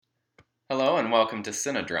Hello and welcome to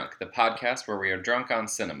Cinedrunk, the podcast where we are drunk on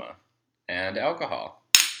cinema and alcohol.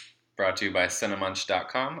 Brought to you by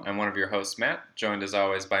Cinemunch.com. I'm one of your hosts, Matt, joined as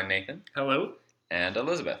always by Nathan. Hello. And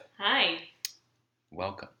Elizabeth. Hi.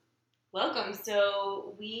 Welcome. Welcome.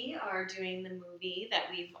 So we are doing the movie that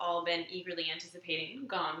we've all been eagerly anticipating,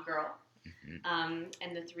 Gone Girl. Mm-hmm.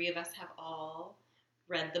 And the three of us have all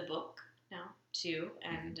read the book now, too.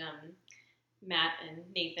 And Matt and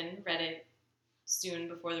Nathan read it soon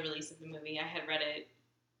before the release of the movie. I had read it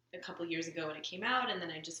a couple years ago when it came out, and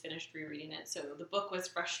then I just finished rereading it. So the book was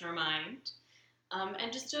fresh in our mind.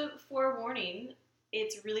 And just a forewarning,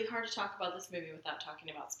 it's really hard to talk about this movie without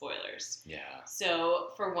talking about spoilers. Yeah. So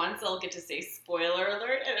for once, I'll get to say spoiler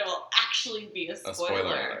alert, and it will actually be a spoiler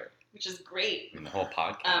alert. Which is great. And the whole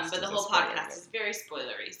podcast But the whole podcast is very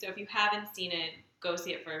spoilery. So if you haven't seen it, go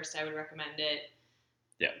see it first. I would recommend it.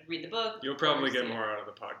 Yeah. Read the book. You'll probably get more out of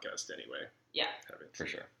the podcast anyway. Yeah. For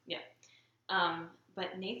sure. Yeah.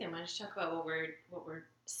 But Nathan, why don't you talk about what we're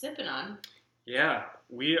sipping on? Yeah,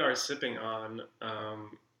 we are sipping on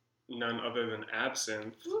none other than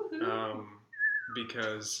absinthe,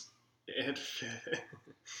 because it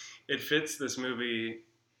fits this movie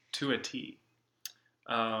to a T.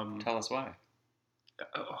 Tell us why.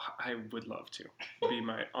 I would love to. It'd be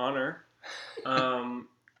my honor.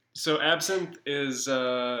 So absinthe is,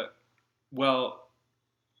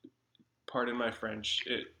 pardon my French,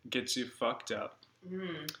 it gets you fucked up.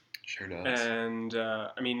 Sure does. And,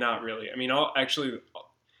 not really.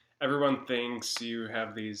 Everyone thinks you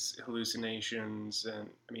have these hallucinations, and,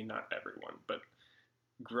 not everyone, but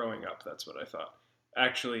growing up, that's what I thought.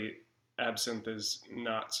 Actually, absinthe is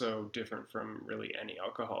not so different from really any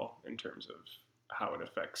alcohol in terms of how it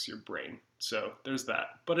affects your brain. So there's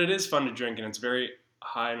that. But it is fun to drink, and it's very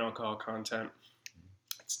high in alcohol content.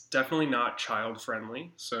 It's definitely not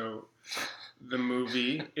child-friendly, so the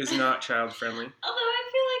movie is not child-friendly. Although I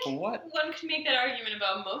feel like what? One could make that argument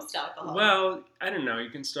about most alcohol. Well, I don't know. You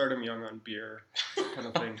can start them young on beer, kind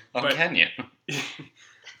of thing. But can you?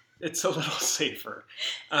 It's a little safer.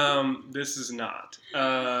 This is not.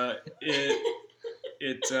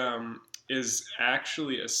 It is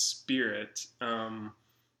actually a spirit,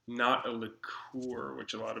 not a liqueur,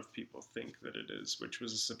 which a lot of people think that it is, which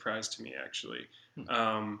was a surprise to me, actually.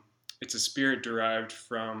 It's a spirit derived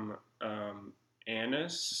from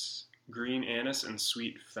anise, green anise, and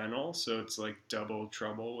sweet fennel, so it's like double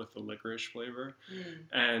trouble with the licorice flavor.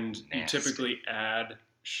 And Nasty. You typically add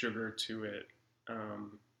sugar to it.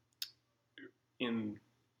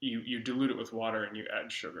 You dilute it with water and you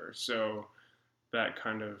add sugar, so that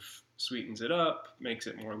kind of sweetens it up, makes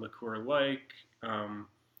it more liqueur-like,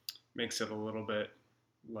 makes it a little bit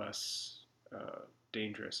less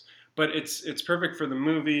dangerous. But it's perfect for the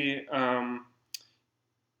movie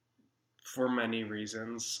for many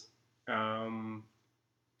reasons.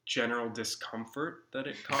 General discomfort that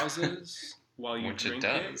it causes while you Which drink it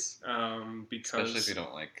does. Because, especially if you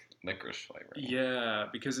don't like licorice flavor. Yeah,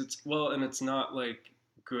 because and it's not like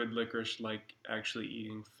good licorice like actually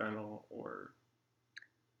eating fennel or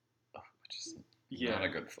Which is not a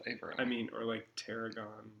good flavor. Or like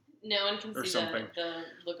tarragon. No one can Or see something. the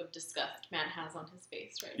look of disgust Matt has on his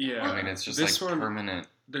face right Yeah. now. It's just This like one- permanent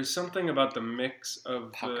There's something about the mix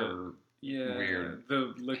of pucker. Weird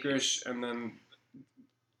the licorice and then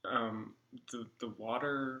the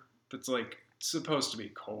water that's like supposed to be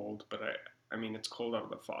cold, but it's cold out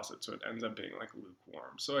of the faucet, so it ends up being like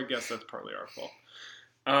lukewarm. So I guess that's partly our fault.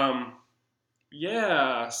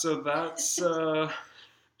 So that's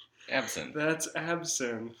Absinthe. That's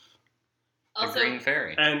absinthe. The Also, Green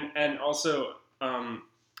Fairy. And also,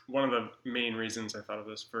 one of the main reasons I thought of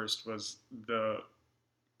this first was the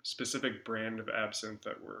specific brand of absinthe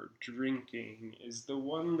that we're drinking is the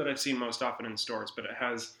one that I've seen most often in stores, but it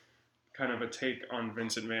has kind of a take on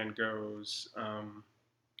Vincent van Gogh's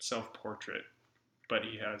self-portrait, but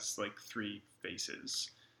he has like three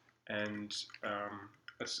faces, and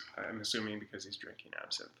I'm assuming because he's drinking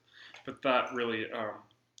absinthe. But that really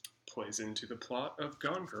plays into the plot of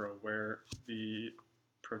Gone Girl, where the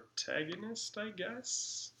protagonist, I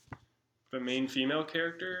guess, the main female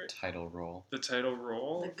character, The title role. the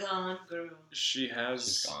Gone Girl.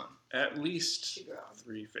 She's gone. at least She gone.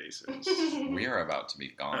 three faces. We are about to be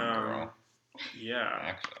gone, girl. Yeah.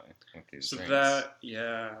 Actually, with these So drinks.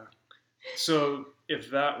 So if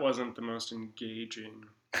that wasn't the most engaging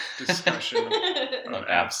discussion of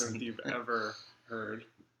absinthe you've ever heard,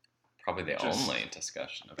 Probably the Just- only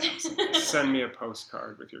discussion of absinthe. send me a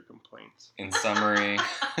postcard with your complaints. In summary,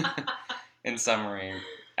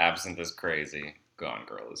 absinthe is crazy. Gone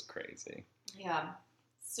Girl is crazy. Yeah.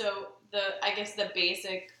 So I guess the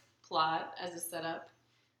basic plot as a setup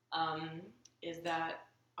is that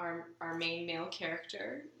our main male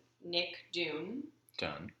character, Nick Dune,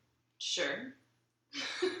 Done. sure.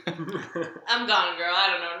 I'm gone, girl. I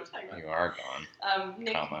don't know what I'm talking about. You are gone.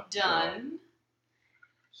 Nick Comma, Dunn.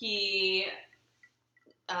 He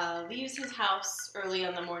leaves his house early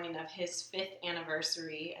on the morning of his 5th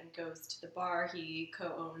anniversary and goes to the bar he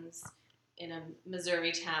co-owns in a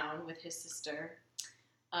Missouri town with his sister,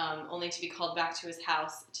 only to be called back to his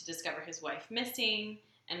house to discover his wife missing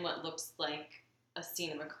and what looks like a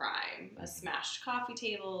scene of a crime. A smashed coffee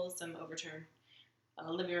table, some overturned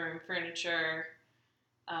living room furniture.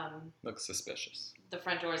 Looks suspicious. The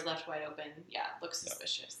front door is left wide open. Yeah, looks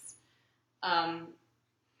suspicious. And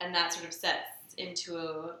that sort of sets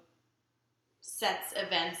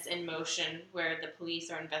events in motion where the police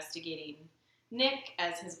are investigating Nick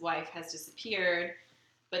as his wife has disappeared.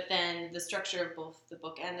 But then the structure of both the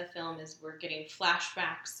book and the film is we're getting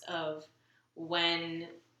flashbacks of when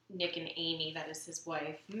Nick and Amy, that is his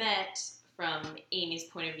wife, met from Amy's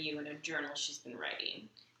point of view in a journal she's been writing.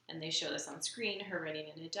 And they show this on screen, her writing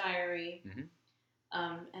in a diary. Mm-hmm.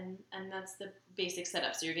 And that's the basic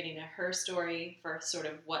setup. So you're getting her story for sort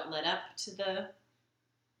of what led up to the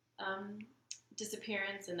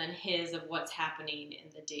disappearance, and then his of what's happening in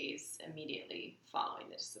the days immediately following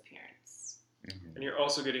the disappearance. Mm-hmm. And you're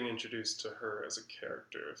also getting introduced to her as a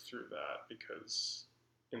character through that, because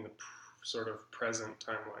in the sort of present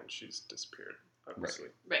timeline, she's disappeared, obviously.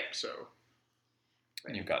 Right. So.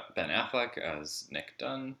 And you've got Ben Affleck as Nick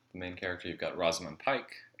Dunn, the main character. You've got Rosamund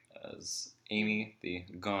Pike as Amy, the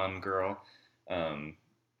gone girl.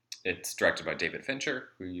 It's directed by David Fincher,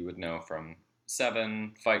 who you would know from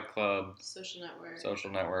Seven, Fight Club, Social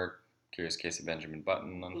Network, Curious Case of Benjamin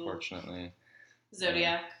Button, unfortunately.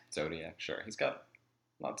 Zodiac. Zodiac, sure. He's got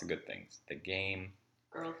lots of good things. The Game.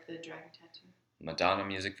 Girl with the dragon tattoo. Madonna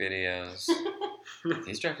music videos.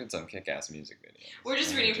 He's directed some kick-ass music videos. We're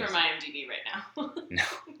just reading from IMDb right now. No.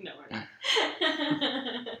 No, we're not.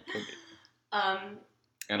 Could be.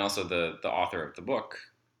 And also the author of the book,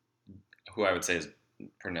 who I would say is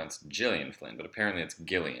pronounced Gillian Flynn, but apparently it's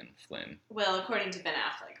Gillian Flynn. Well, according to Ben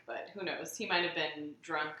Affleck, but who knows? He might have been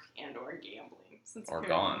drunk and or gambling. Or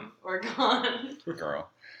gone. Or gone. Girl.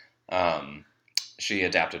 She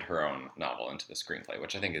adapted her own novel into the screenplay,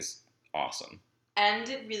 which I think is awesome. And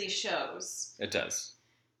it really shows. It does.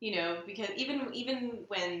 You know, because even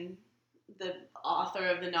when the author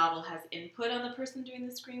of the novel has input on the person doing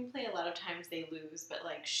the screenplay, a lot of times they lose. But,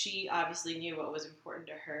 like, she obviously knew what was important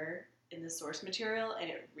to her in the source material, and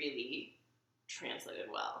it really translated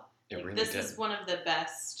well. It like, really this did. is one of the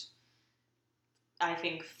best, I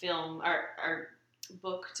think, film or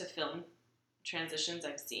book to film transitions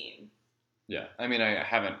I've seen. Yeah. I mean, I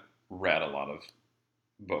haven't read a lot of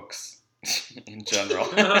books in general.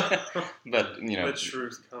 But, you know, the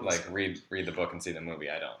truth comes. like read the book and see the movie.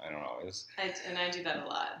 I don't always I do that a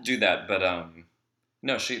lot. do that, but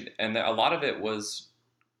no, a lot of it was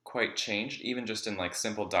quite changed, even just in like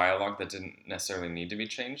simple dialogue that didn't necessarily need to be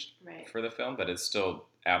changed Right. for the film, but it still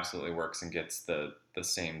absolutely works and gets the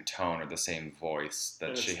same tone or the same voice that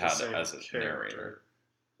And she it's the had same as a character. narrator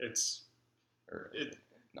It or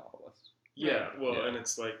novelist. Yeah, well, Yeah. and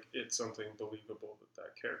it's like, it's something believable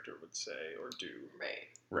that character would say or do.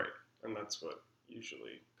 Right. And that's what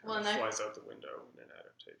usually Well, kind and of flies out the window in an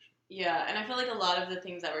adaptation. Yeah, and I feel like a lot of the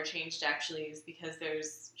things that were changed actually is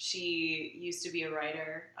because she used to be a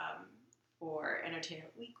writer for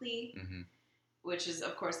Entertainment Weekly, Mm-hmm. which is,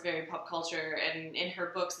 of course, very pop culture. And in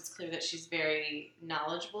her books, it's clear that she's very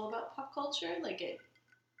knowledgeable about pop culture. Like, it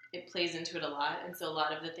plays into it a lot. And so a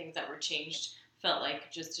lot of the things that were changed felt like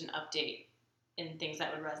just an update in things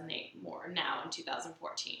that would resonate more now in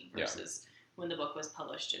 2014 versus when the book was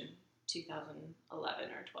published in 2011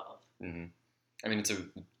 or 12. Mm-hmm. I mean,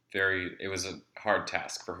 it was a hard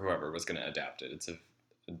task for whoever was going to adapt it. It's a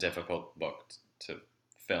difficult book to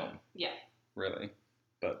film. Yeah. Really.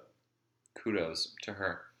 But kudos to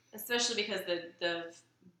her. Especially because the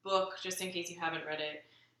book, just in case you haven't read it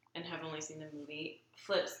and have only seen the movie,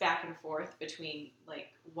 flips back and forth between, like,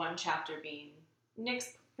 one chapter being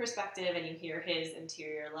Nick's perspective and you hear his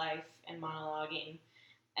interior life and monologuing,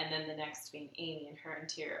 and then the next being Amy and her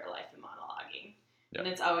interior life and monologuing. Yep. And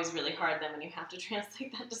it's always really hard then when you have to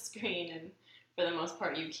translate that to screen, and for the most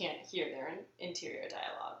part you can't hear their interior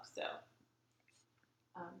dialogue. So,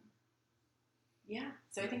 yeah.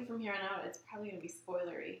 So I think from here on out it's probably going to be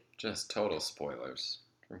spoilery. Just total spoilers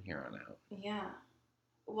from here on out. Yeah.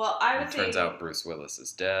 Well, I would It say... turns out Bruce Willis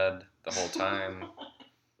is dead the whole time.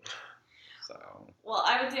 So... Well,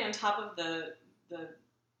 I would say on top of the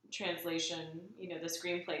translation, you know, the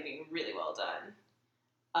screenplay being really well done,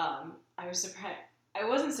 I was I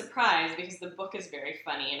wasn't surprised because the book is very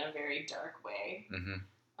funny in a very dark way.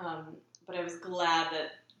 But I was glad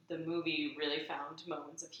that the movie really found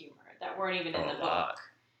moments of humor that weren't even in the book.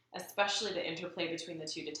 Especially the interplay between the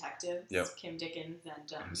two detectives, Kim Dickens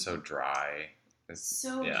and so dry.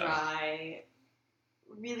 Dry,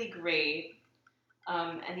 really great.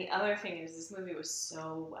 And the other thing is, this movie was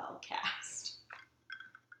so well cast.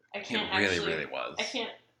 It really was. I can't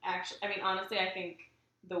actually. I mean, honestly, I think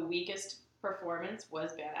the weakest performance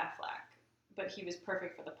was Ben Affleck, but he was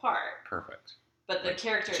perfect for the part. Perfect. But the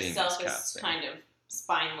character itself is kind of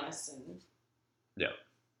spineless and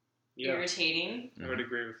irritating. I would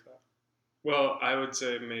agree with that. Well, I would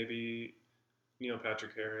say maybe Neil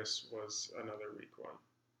Patrick Harris was another weak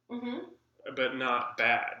one. But not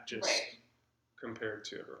bad, just compared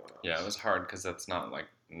to everyone else. Yeah, it was hard because that's not like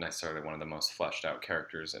necessarily one of the most fleshed out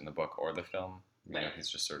characters in the book or the film. You know, he's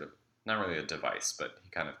just sort of not really a device, but he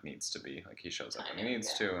kind of needs to be. Like, he shows up when he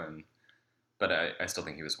needs to, but I still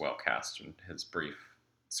think he was well cast in his brief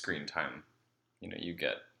screen time. You know, you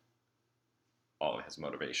get all of his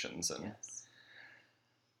motivations and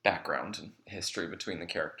background and history between the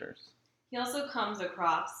characters. He also comes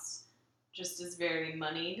across just as very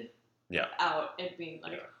moneyed. Out it being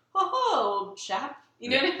like, ho, chap. You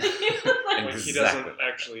know what I mean? Like, he doesn't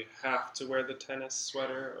actually have to wear the tennis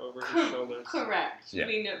sweater over his shoulders. Correct. Yeah.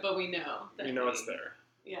 We know that it's there.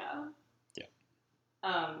 Yeah.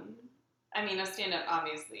 I mean, a stand-up,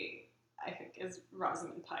 obviously, I think, is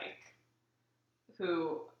Rosamund Pike,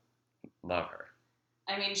 who... Love her.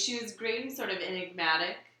 I mean, she was great and sort of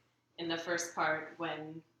enigmatic in the first part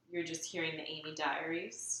when you're just hearing the Amy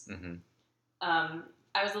diaries.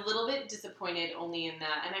 I was a little bit disappointed only in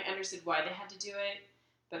that, and I understood why they had to do it,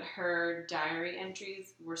 but her diary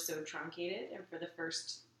entries were so truncated, and for the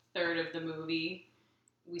first third of the movie,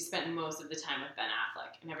 we spent most of the time with Ben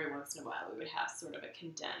Affleck, and every once in a while we would have sort of a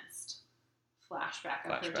condensed flashback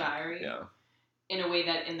of her diary. In a way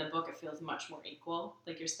that in the book it feels much more equal,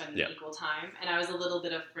 like you're spending equal time. And I was a little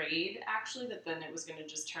bit afraid, actually, that then it was going to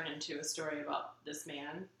just turn into a story about this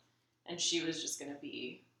man, and she was just going to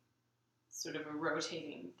be sort of a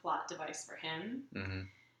rotating plot device for him.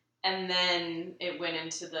 And then it went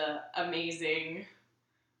into the amazing,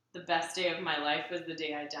 the best day of my life was the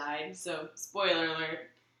day I died. So, spoiler alert,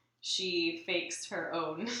 she fakes her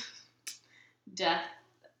own death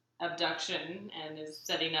abduction and is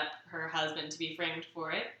setting up her husband to be framed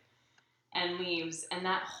for it and leaves. And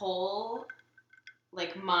that whole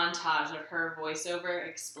like montage of her voiceover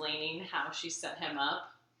explaining how she set him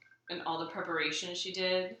up and all the preparation she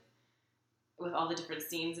did with all the different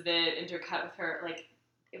scenes of it intercut with her, like,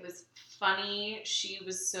 it was funny. She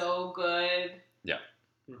was so good.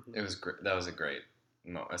 It was great. That was a great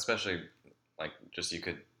moment, especially like just you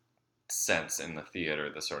could sense in the theater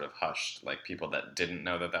the sort of hushed, like, people that didn't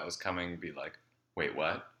know that was coming be like, wait,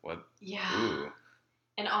 what? Ooh.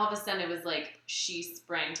 And all of a sudden it was like she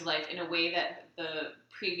sprang to life in a way that the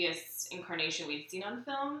previous incarnation we'd seen on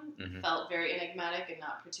film felt very enigmatic and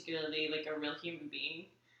not particularly like a real human being.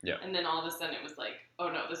 And then all of a sudden it was like, oh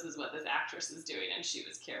no, this is what this actress is doing, and she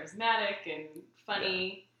was charismatic and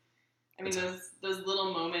funny. I mean, those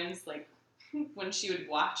little moments, like when she would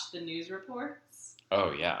watch the news reports.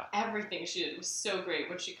 Oh, yeah. Everything she did was so great.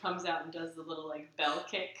 When she comes out and does the little, like, bell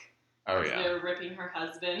kick. Oh, yeah. They're ripping her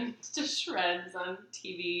husband to shreds on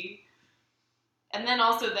TV. And then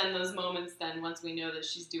also those moments then, once we know that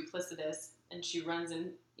she's duplicitous, and she runs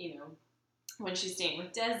in, you know, when she's staying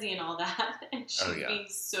with Desi and all that, and she's being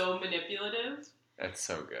so manipulative. It's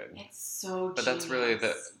so good. It's so But genius. that's really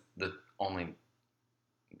the only,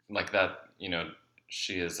 like, that, you know,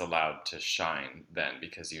 she is allowed to shine then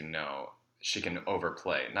because, you know, she can not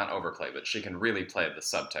overplay, but she can really play the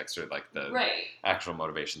subtext or like the actual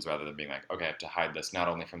motivations rather than being like, okay, I have to hide this not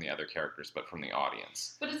only from the other characters but from the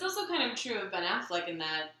audience. But it's also kind of true of Ben Affleck in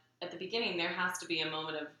that at the beginning there has to be a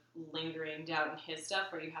moment of lingering doubt in his stuff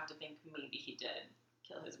where you have to think maybe he did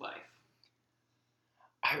kill his wife.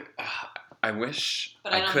 I wish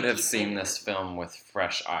I could have seen this film with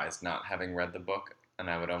fresh eyes, not having read the book, and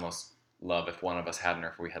I would almost love if one of us hadn't, or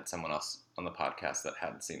if we had someone else on the podcast that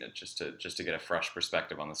hadn't seen it, just to get a fresh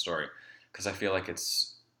perspective on the story, because I feel like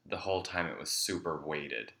it's the whole time it was super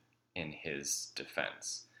weighted in his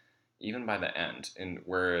defense, even by the end. And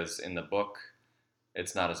whereas in the book,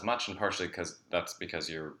 it's not as much, and partially because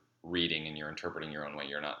you're reading and you're interpreting your own way,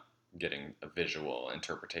 you're not getting a visual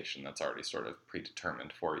interpretation that's already sort of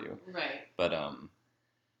predetermined for you. Right. But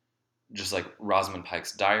just like Rosamund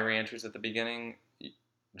Pike's diary entries at the beginning.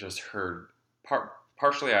 Just heard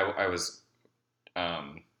partially. I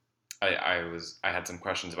had some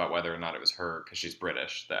questions about whether or not it was her because she's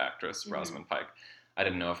British, the actress Rosamund Pike. I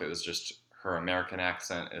didn't know if it was just her American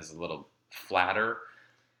accent is a little flatter,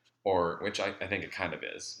 or which I think it kind of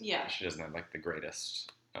is. Yeah. She doesn't have like the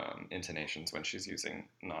greatest intonations when she's using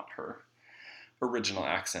not her original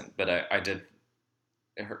accent, but I did.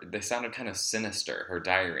 They sounded kind of sinister. Her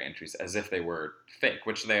diary entries, as if they were fake,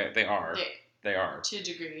 which they are. They are to a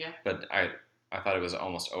degree, yeah. But I thought it was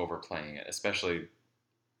almost overplaying it, especially.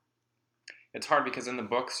 It's hard because in the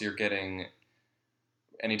books you're getting.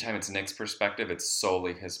 Anytime it's Nick's perspective, it's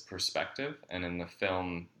solely his perspective, and in the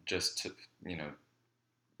film, just to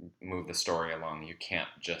move the story along, you can't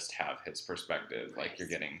just have his perspective. Right. Like you're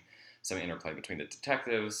getting some interplay between the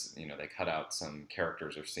detectives. They cut out some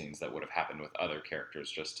characters or scenes that would have happened with other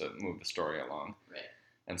characters just to move the story along. Right.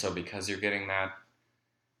 And so because you're getting that,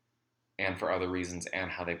 and for other reasons,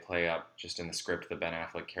 and how they play up just in the script, the Ben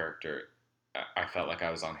Affleck character, I felt like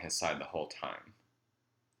I was on his side the whole time.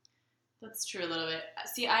 That's true a little bit.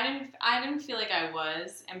 See, I didn't feel like I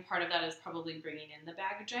was, and part of that is probably bringing in the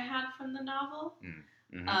baggage I had from the novel.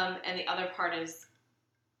 Mm-hmm. And the other part is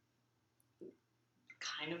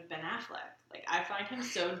kind of Ben Affleck. Like, I find him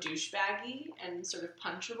so douchebaggy and sort of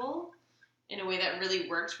punchable in a way that really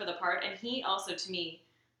worked for the part, and he also, to me,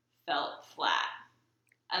 felt flat.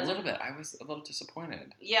 A little bit. I was a little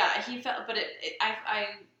disappointed. Yeah, he felt, but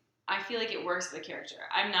I feel like it works for the character.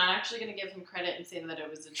 I'm not actually going to give him credit and say that it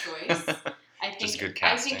was a choice. Just good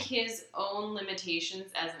casting. I think his own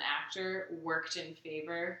limitations as an actor worked in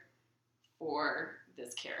favor for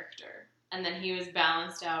this character. And then he was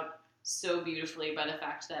balanced out so beautifully by the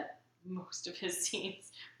fact that most of his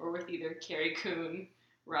scenes were with either Carrie Coon,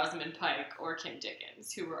 Rosamund Pike, or Kim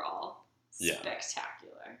Dickens, who were all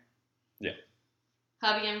spectacular. Yeah.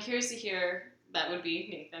 Hubby, I'm curious to hear, that would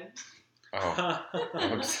be Nathan. Oh,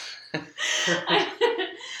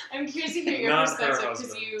 I'm curious to hear your Not perspective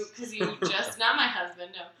because you just not my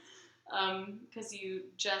husband, no, because you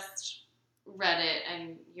just read it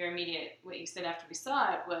and your immediate what you said after we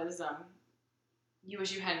saw it was you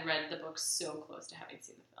wish you hadn't read the book so close to having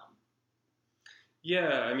seen the film.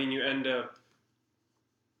 Yeah, I mean, you end up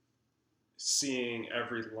seeing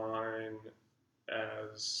every line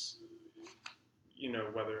as,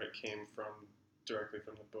 whether it came directly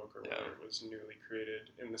from the book or whether it was newly created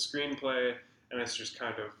in the screenplay, and it's just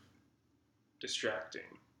kind of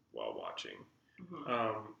distracting while watching.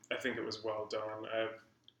 Mm-hmm. I think it was well done.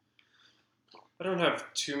 I don't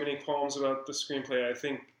have too many qualms about the screenplay. I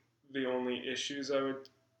think the only issues I would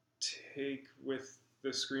take with the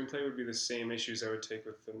screenplay would be the same issues I would take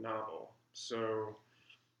with the novel. So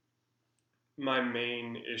my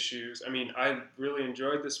main issues, I mean, I really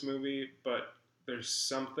enjoyed this movie, but there's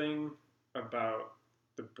something about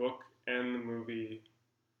the book and the movie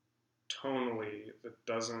tonally that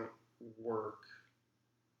doesn't work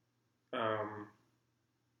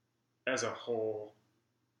as a whole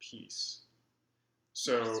piece.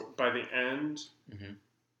 So by the end, mm-hmm.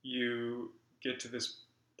 you get to this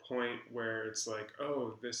point where it's like,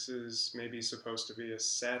 oh, this is maybe supposed to be a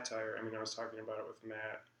satire. I mean, I was talking about it with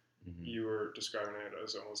Matt. Mm-hmm. You were describing it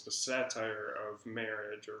as almost a satire of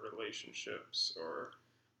marriage or relationships,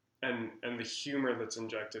 and the humor that's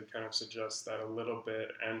injected kind of suggests that a little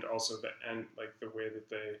bit, and also the end, like the way that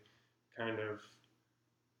they kind of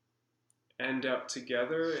end up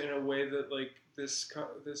together in a way that like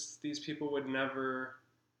these people would never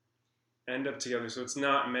end up together. So it's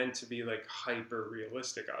not meant to be like hyper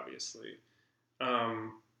realistic, obviously.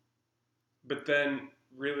 But then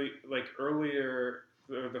really like earlier,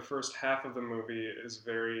 the first half of the movie is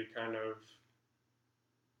very kind of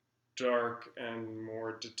dark and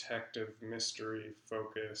more detective mystery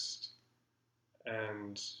focused,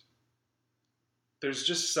 and there's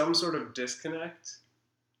just some sort of disconnect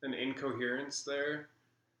and incoherence there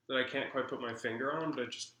that I can't quite put my finger on, but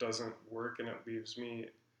it just doesn't work, and it leaves me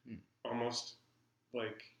almost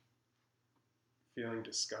like feeling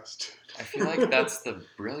disgusted. I feel like that's the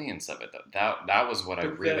brilliance of it, though. That was what I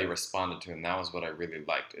really responded to, and that was what I really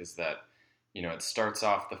liked, is that, it starts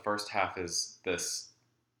off, the first half is this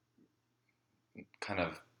kind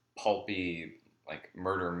of pulpy, like,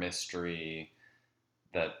 murder mystery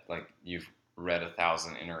that, like, you've read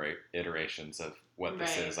 1,000 iterations of what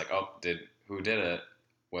this is. Like, oh, who did it?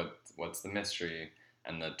 What's the mystery?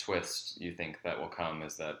 And the twist you think that will come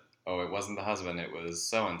is that, oh, it wasn't the husband, it was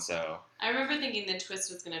so-and-so. I remember thinking the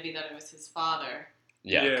twist was going to be that it was his father.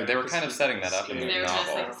 Yeah, they were kind of setting that up in the novel. They were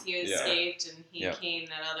just like, he escaped and he came,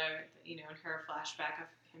 that other, in her flashback of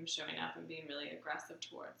him showing up and being really aggressive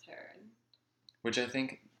towards her. Which I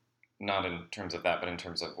think, not in terms of that, but in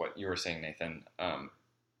terms of what you were saying, Nathan,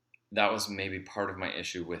 that was maybe part of my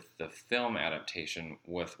issue with the film adaptation,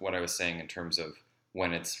 with what I was saying in terms of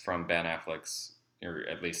when it's from Ben Affleck's or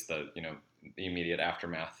at least the the immediate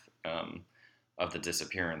aftermath of the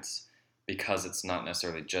disappearance, because it's not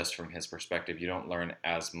necessarily just from his perspective. You don't learn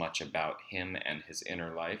as much about him and his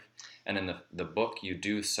inner life. And in the book, you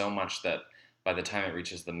do so much that by the time it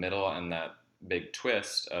reaches the middle and that big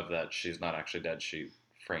twist of that she's not actually dead, she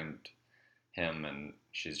framed him and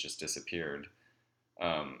she's just disappeared,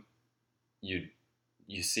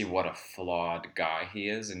 you see what a flawed guy he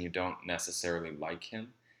is, and you don't necessarily like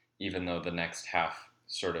him, even though the next half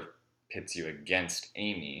sort of pits you against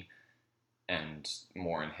Amy and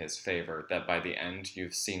more in his favor, that by the end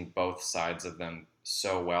you've seen both sides of them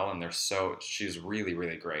so well, and she's really,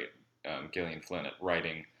 really great, Gillian Flynn, at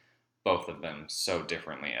writing both of them so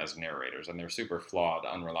differently as narrators, and they're super flawed,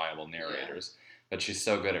 unreliable narrators, but she's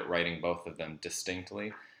so good at writing both of them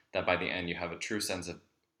distinctly that by the end you have a true sense of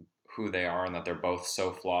who they are, and that they're both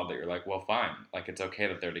so flawed that you're like, well, fine, like it's okay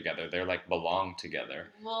that they're together. They're like belong together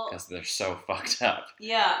because they're so fucked up.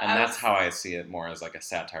 Yeah, and that's how I see it, more as like a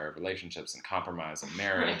satire of relationships and compromise and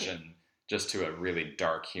marriage, Right. and just to a really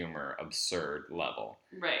dark humor, absurd level.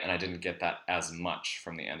 Right. And I didn't get that as much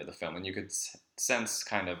from the end of the film, and you could sense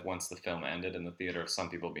kind of once the film ended in the theater of some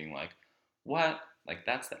people being like, what? Like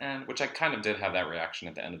that's the end? Which I kind of did have that reaction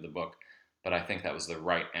at the end of the book, but I think that was the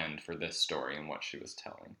right end for this story and what she was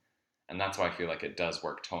telling. And that's why I feel like it does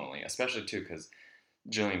work tonally, especially too because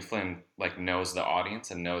Gillian Flynn like knows the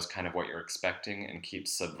audience and knows kind of what you're expecting and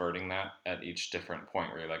keeps subverting that at each different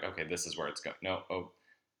point where you're like, okay, this is where it's going. No, oh,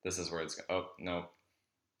 this is where it's going. Oh, no.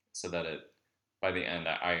 So that by the end,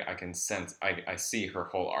 I can sense, I see her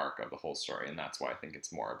whole arc of the whole story, and that's why I think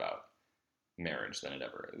it's more about marriage than it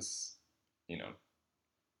ever is,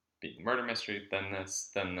 being murder mystery, then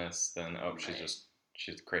this, then oh, Right.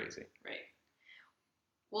 she's crazy. Right.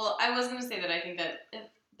 Well, I was going to say that I think that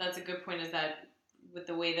that's a good point, is that with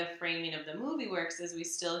the way the framing of the movie works is we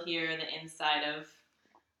still hear the inside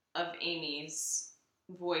of Amy's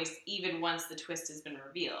voice even once the twist has been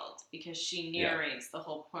revealed, because she narrates the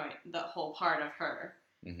whole part of her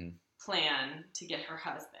plan to get her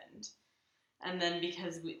husband. And then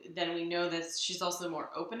because we know that she's also more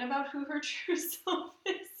open about who her true self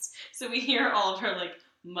is. So we hear all of her like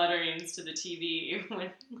mutterings to the TV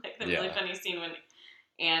when like the really funny scene when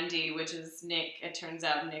Andy, which is Nick, it turns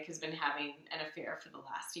out Nick has been having an affair for the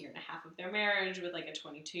last year and a half of their marriage with like a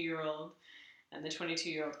 22-year-old. And the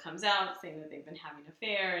 22-year-old comes out saying that they've been having an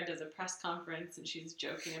affair and does a press conference, and she's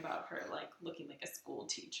joking about her like looking like a school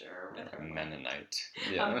teacher with her Mennonite.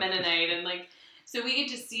 A Mennonite, and like so we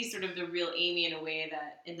get to see sort of the real Amy in a way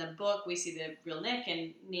that in the book we see the real Nick.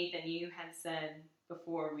 And Nathan, you had said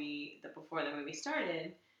before the movie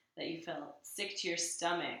started that you felt sick to your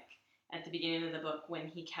stomach at the beginning of the book when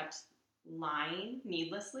he kept lying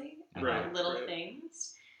needlessly about little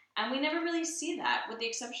things. And we never really see that, with the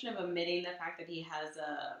exception of omitting the fact that he has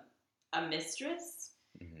a mistress.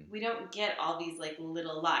 We don't get all these like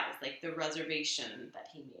little lies, like the reservation that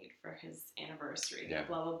he made for his anniversary,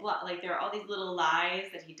 blah, blah, blah. Like there are all these little lies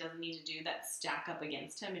that he doesn't need to do that stack up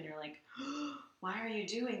against him, and you're like, oh, why are you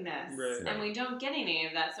doing this? Right. And we don't get any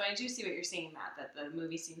of that. So I do see what you're saying, Matt, that the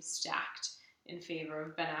movie seems stacked in favor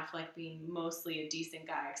of Ben Affleck being mostly a decent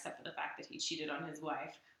guy, except for the fact that he cheated on his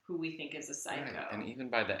wife, who we think is a psycho. Right. And even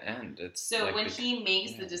by the end, it's so like when he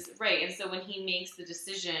makes and so when he makes the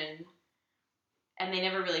decision, and they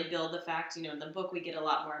never really build the fact, in the book we get a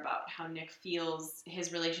lot more about how Nick feels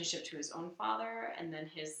his relationship to his own father, and then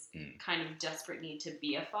his kind of desperate need to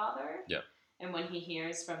be a father. Yeah. And when he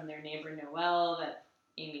hears from their neighbor Noelle that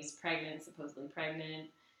Amy's supposedly pregnant,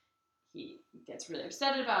 he gets really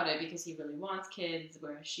upset about it because he really wants kids,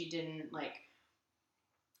 whereas she didn't,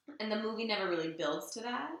 and the movie never really builds to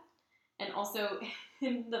that. And also,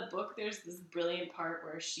 in the book, there's this brilliant part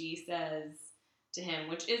where she says to him,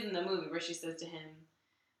 which is in the movie, where she says to him,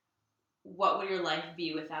 what would your life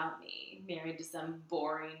be without me? Married to some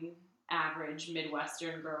boring, average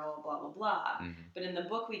Midwestern girl, blah, blah, blah. But in the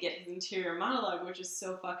book, we get his interior monologue, which is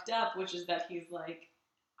so fucked up, which is that he's like,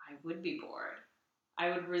 I would be bored. I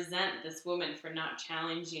would resent this woman for not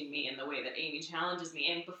challenging me in the way that Amy challenges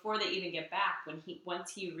me. And before they even get back,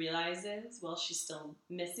 once he realizes, well, she's still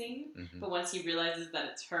missing, but once he realizes that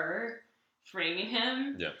it's her framing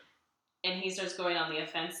him, and he starts going on the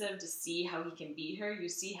offensive to see how he can beat her, you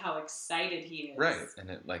see how excited he is. Right, and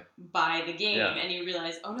it by the game, and you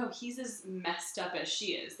realize, oh no, he's as messed up as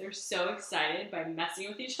she is. They're so excited by messing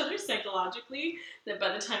with each other psychologically that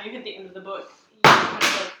by the time you hit the end of the book, you're kind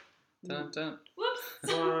of like, dun, dun.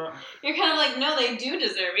 Whoops. You're kind of like, no, they do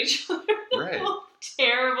deserve each other. Right.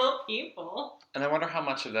 Terrible people. And I wonder how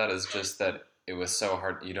much of that is just that it was so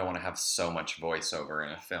hard. You don't want to have so much voiceover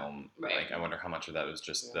in a film. Right. Like, I wonder how much of that was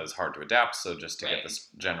just Yeah. that was hard to adapt. So just to Right. get this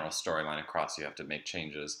general storyline across, you have to make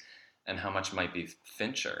changes, and how much might be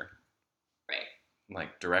Fincher, Right.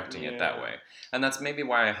 like directing it that Yeah. way. And that's maybe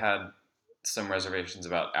why I had some reservations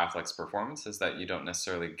about Affleck's performance, is that you don't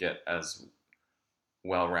necessarily get as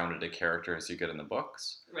well-rounded a character as you get in the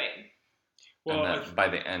books. Right. Well, And that by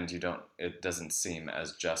the end, it doesn't seem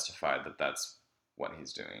as justified that that's what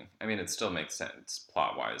he's doing. I mean, it still makes sense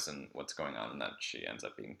plot-wise and what's going on, and that she ends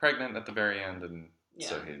up being pregnant at the very end, and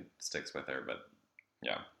so Yeah. he sticks with her. But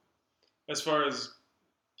yeah, as far as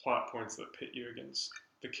plot points that pit you against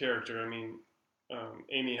the character, I mean,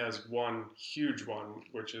 Amy has one huge one,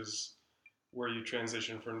 which is where you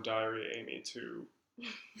transition from Diary Amy to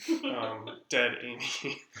Dead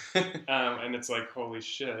Amy. And it's like, holy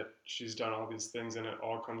shit, she's done all these things and it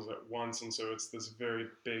all comes at once. And so it's this very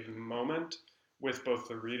big moment with both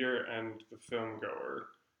the reader and the film goer.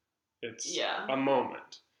 It's Yeah. a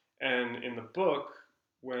moment. And in the book,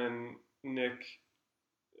 when Nick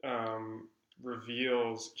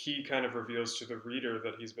he kind of reveals to the reader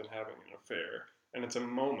that he's been having an affair. And it's a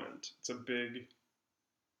moment. It's a big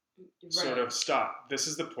sort of stop. This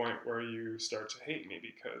is the point where you start to hate me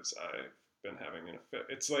because I've been having an affair.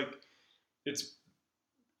 It's like it's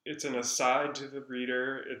an aside to the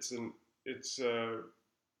reader. It's a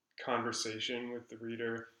conversation with the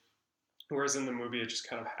reader. Whereas in the movie, it just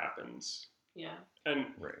kind of happens. Yeah. And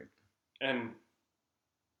right. and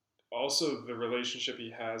also the relationship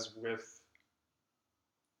he has with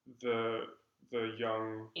the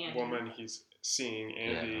young Andy. woman he's seeing,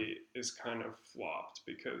 Andy, is kind of flopped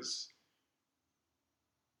because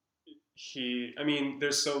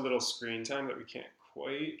there's so little screen time that we can't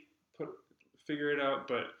quite figure it out,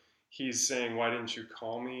 but he's saying, why didn't you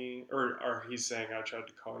call me? Or he's saying, I tried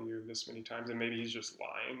to call you this many times, and maybe he's just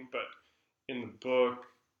lying, but in the book,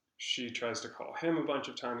 she tries to call him a bunch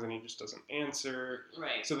of times and he just doesn't answer.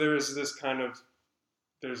 Right. So there's a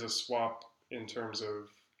swap in terms of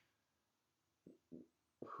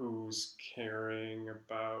who's caring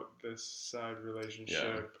about this side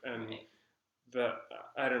relationship, and Right. that,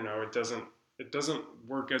 I don't know, it doesn't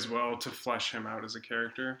work as well to flesh him out as a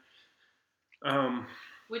character.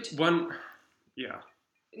 Which Yeah.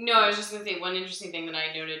 No, I was just gonna say one interesting thing that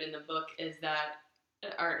I noted in the book is that,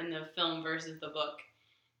 or in the film versus the book,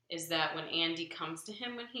 is that when Andy comes to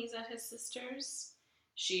him when he's at his sister's,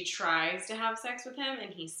 she tries to have sex with him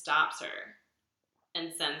and he stops her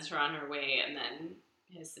and sends her on her way, and then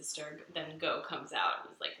his sister comes out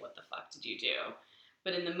and is like, what the fuck did you do?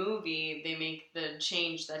 But in the movie, they make the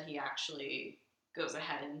change that he actually goes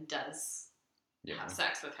ahead and does have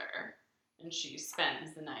sex with her, and she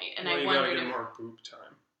spends the night. And well, I you wondered gotta get if, more boob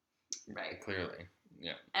time. right. Clearly,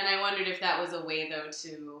 yeah. And I wondered if that was a way, though,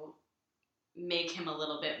 to make him a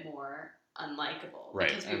little bit more unlikable. Right,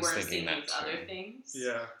 Because I we was weren't thinking seeing that these other too. things.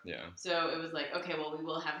 Yeah. Yeah. So it was like, okay, well, we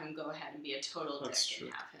will have him go ahead and be a total That's dick true.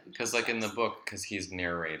 and have him. Because, like, in the book, because he's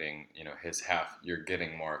narrating, his half, you're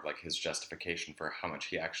getting more of, like, his justification for how much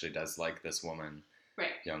he actually does like this woman,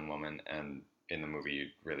 Right. young woman, and in the movie, you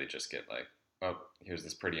really just get, like, oh, here's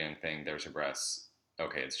this pretty young thing, there's her breasts,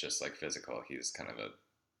 okay, it's just, like, physical, he's kind of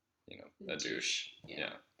a douche.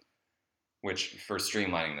 Yeah. Which, for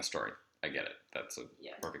streamlining the story, I get it. That's a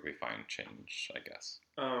Yeah. perfectly fine change, I guess.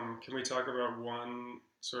 Can we talk about one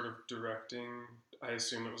sort of directing, I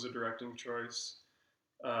assume it was a directing choice,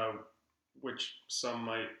 which some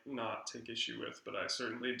might not take issue with, but I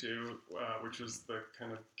certainly do, which was the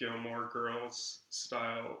kind of Gilmore Girls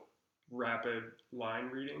style rapid line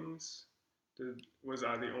readings. Was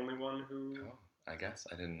I the only one who... Oh, I guess.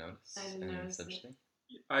 I didn't notice. I didn't notice such it. thing.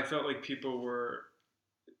 I felt like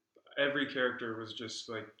every character was just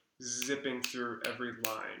like zipping through every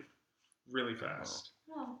line really fast.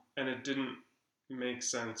 Oh. And it didn't make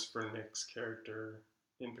sense for Nick's character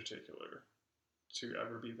in particular to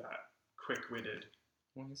ever be that quick-witted.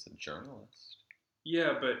 Well, he's a journalist.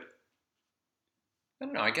 Yeah, but... I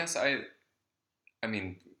don't know. I guess I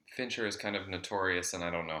mean, Fincher is kind of notorious, and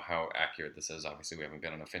I don't know how accurate this is. Obviously, we haven't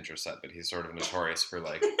been on a Fincher set, but he's sort of notorious for,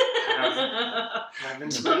 like...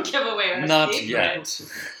 Don't give away our Not secret. yet.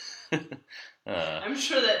 I'm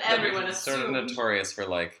sure that everyone he's assumed. sort of notorious for,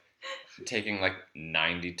 like, taking, like,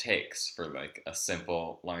 90 takes for, like, a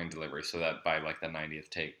simple line delivery, so that by, like, the 90th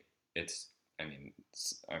take,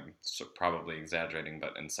 I'm probably exaggerating,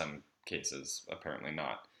 but in some cases, apparently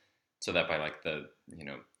not. So that by, like, the,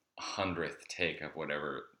 100th take of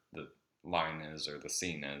whatever the line is or the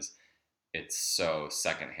scene is, it's so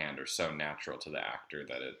secondhand or so natural to the actor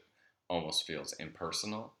that it almost feels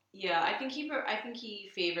impersonal. Yeah, I think he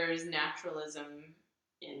favors naturalism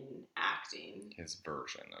in acting. acting. His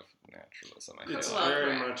version of naturalism, I It's feel Well, like. very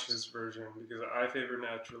correct. much his version because I favor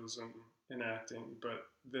naturalism in acting, but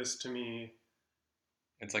this to me,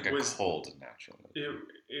 It's like a was- cold naturalism.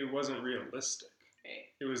 it wasn't realistic. Right.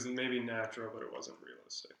 It was maybe natural, but it wasn't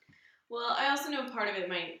realistic. Well, I also know part of it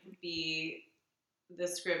might be the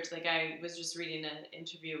script. Like, I was just reading an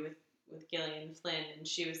interview with Gillian Flynn, and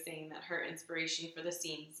she was saying that her inspiration for the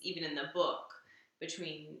scenes, even in the book,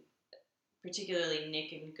 between particularly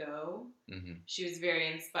Nick and Go, Mm-hmm. she was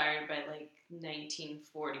very inspired by, like,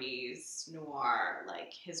 1940s noir,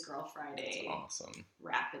 like His Girl It's Friday, awesome.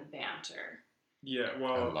 rapid banter. Yeah, I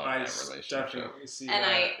well, love I that relationship. definitely see And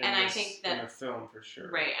that I in think in that- the film for sure.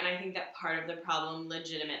 Right, and I think that part of the problem,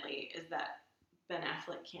 legitimately, is that Ben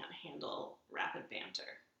Affleck can't handle rapid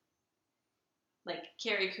banter. Like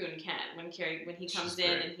Carrie Coon can. When he She's comes in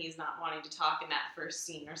great. and he's not wanting to talk in that first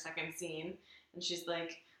scene or second scene, and she's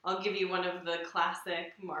like, "I'll give you one of the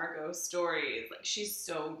classic Margot stories." Like, she's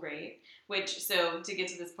so great. So to get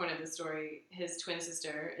to this point of the story, his twin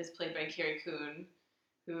sister is played by Carrie Coon,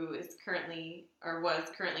 who is was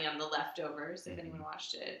currently on The Leftovers, if Mhm. anyone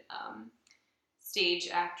watched it. Stage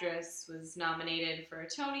actress, was nominated for a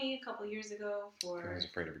Tony a couple years ago I for. was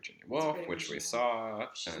Afraid of Virginia Woolf, Afraid of which we Virginia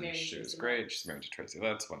saw, She's and married to she was Tracy great. Letts. She's married to Tracy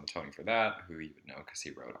Letts, won the Tony for that, who you would know because he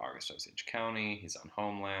wrote August Osage County. He's on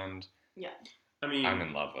Homeland. I mean, I'm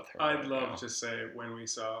in love with her. I'd right love now. to say when we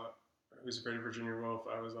saw Who's Afraid of Virginia Woolf,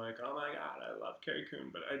 I was like, oh my god, I love Carrie Coon,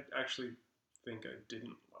 but I actually think I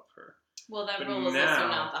didn't love her. Well, that But role was now- also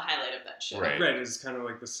not the highlight of that show. Right. Right, it's kind of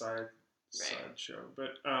like the side show.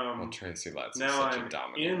 But Well, Tracy Letts is now such a I'm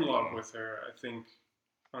dominant. in love role. with her. I think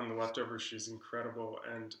on The Leftovers she's incredible,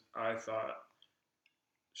 and I thought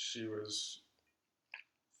she was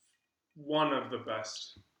one of the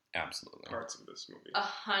best Absolutely. parts of this movie.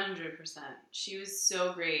 100%. She was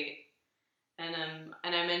so great. And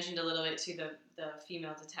I mentioned a little bit to the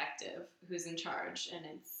female detective who's in charge, and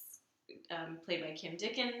it's played by Kim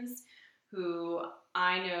Dickens, who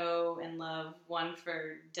I know and love. One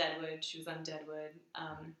for Deadwood, she was on Deadwood.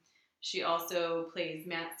 She also plays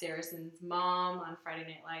Matt Saracen's mom on Friday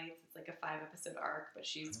Night Lights. It's like a 5-episode arc, but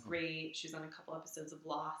she's great. She's on a couple episodes of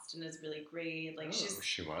Lost and is really great. Like,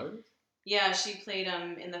 She was? yeah, she played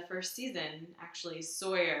in the first season, actually,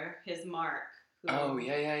 Sawyer, his Mark. Who, Oh,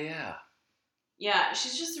 yeah. Yeah,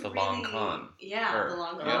 she's just The really... Long Con. Yeah, Her. the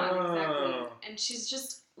Long Con, Yeah. exactly. Oh. And she's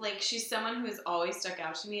just, like, she's someone who has always stuck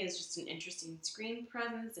out to me as just an interesting screen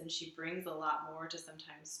presence, and she brings a lot more to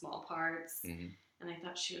sometimes small parts. Mm-hmm. And I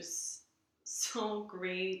thought she was so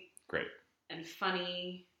great. Great. And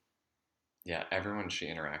funny. Yeah, everyone she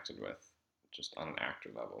interacted with, just on an actor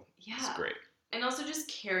level, Yeah. is great. And also just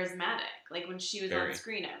charismatic. Like, when she was Very. on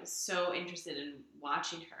screen, I was so interested in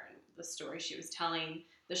watching her and the story she was telling.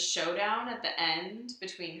 The showdown at the end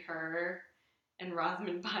between her and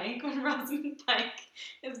Rosamund Pike, when Rosamund Pike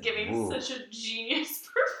is giving Ooh. such a genius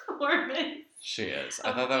performance. She is.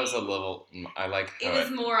 I thought that was a little... I like how It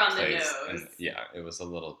is more on the plays, nose. and yeah, it was a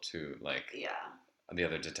little too, like... Yeah. The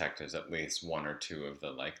other detectives, at least one or two of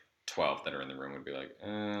the, 12 that are in the room would be like, But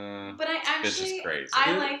I this is actually, crazy.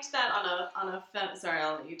 I liked that on a sorry,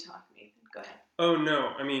 I'll let you talk, Nathan. Go ahead. Oh no,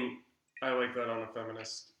 I mean, I like that on a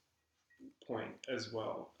feminist point as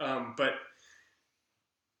well. But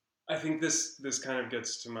I think this kind of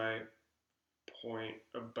gets to my point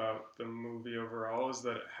about the movie overall, is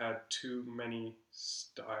that it had too many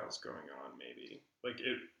styles going on. Maybe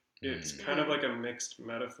it's kind of like a mixed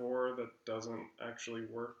metaphor that doesn't actually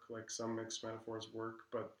work. Like, some mixed metaphors work,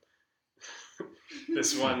 but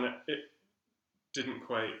this one, it didn't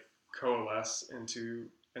quite coalesce into.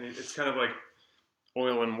 And it's kind of like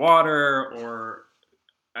oil and water, or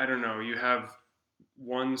I don't know. You have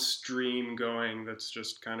one stream going that's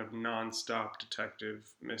just kind of nonstop detective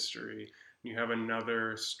mystery. You have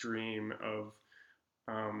another stream of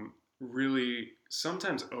really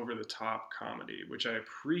sometimes over the top comedy, which I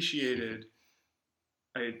appreciated.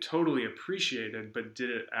 I totally appreciated, but did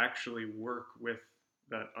it actually work with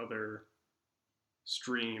that other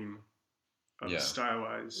stream of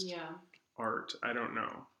stylized art? I don't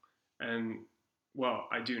know. And, well,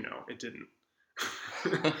 I do know. It didn't.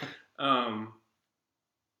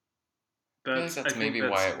 That's maybe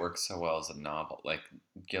why it works so well as a novel. Like,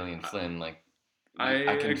 Gillian Flynn, I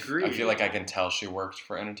agree. I feel like I can tell she worked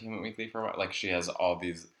for Entertainment Weekly for a while. Like, she has all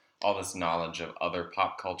this knowledge of other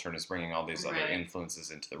pop culture and is bringing all these other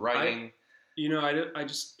influences into the writing.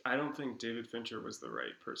 I don't think David Fincher was the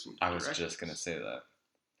right person to direct. I was just going to say that.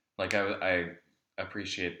 Like, I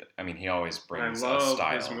appreciate that. I mean, he always brings I love a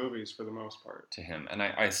style his movies for the most part. to him. And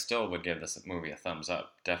I still would give this movie a thumbs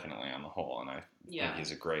up, definitely, on the whole. And I think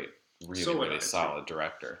he's a great, really, So would really I, too. solid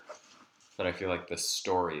director. But I feel like the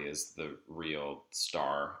story is the real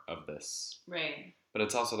star of this. Right. But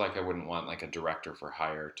it's also like I wouldn't want like a director for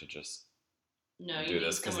hire to just No, you do need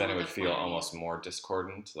this, because someone then it with would a feel point of almost view. more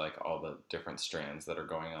discordant, like all the different strands that are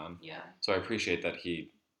going on. Yeah. So I appreciate that he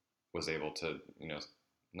was able to,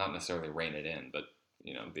 not necessarily rein it in, but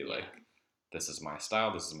be like, this is my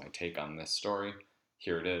style, this is my take on this story,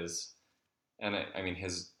 here it is. And I mean,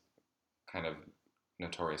 his kind of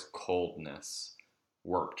notorious coldness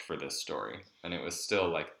worked for this story, and it was still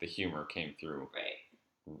like the humor came through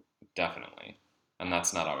Right. definitely, and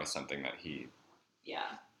that's not always something that he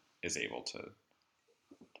Yeah. is able to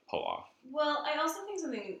pull off. Well, I also think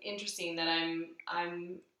something interesting that I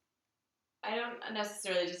don't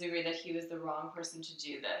necessarily disagree that he was the wrong person to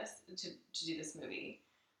do this to do this movie.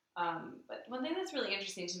 But one thing that's really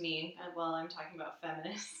interesting to me, while I'm talking about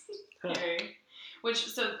feminists, theory,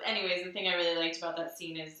 anyways, the thing I really liked about that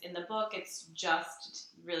scene is in the book, it's just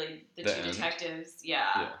really the two end. detectives.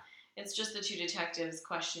 Yeah. It's just the two detectives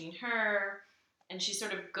questioning her, and she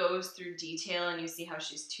sort of goes through detail, and you see how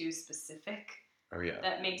she's too specific. Oh yeah,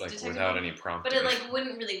 That makes like detective without work. any prompting. But it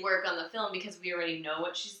wouldn't really work on the film because we already know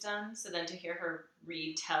what she's done. So then to hear her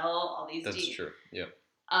retell all these That's true. Yeah.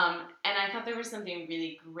 And I thought there was something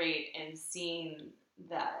really great in seeing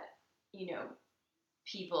that,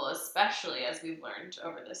 people, especially as we've learned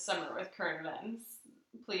over the summer with current events,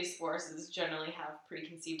 police forces generally have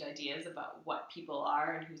preconceived ideas about what people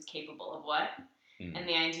are and who's capable of what. And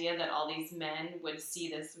the idea that all these men would see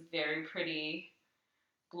this very pretty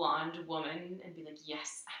blonde woman and be like,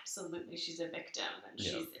 yes, absolutely, she's a victim, and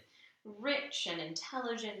she's rich and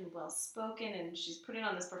intelligent and well-spoken, and she's putting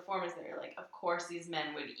on this performance that you're like, of course these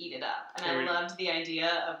men would eat it up. And I loved the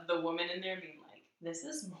idea of the woman in there being like, this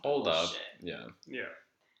is hold bullshit. up. Yeah.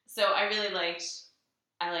 So I really liked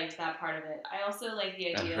that part of it. I also like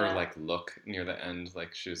the idea, and her like look near the end,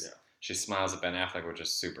 like she smiles at Ben Affleck, which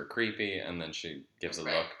is super creepy, and then she gives a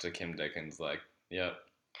look to Kim Dickens like, yep.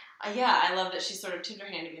 Yeah, I love that she sort of tipped her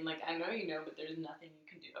hand to being like, I know you know, but there's nothing you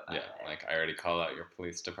can do about it. Yeah, like, I already call out your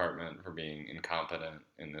police department for being incompetent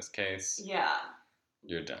in this case. Yeah.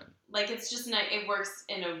 You're done. Like, it's just it works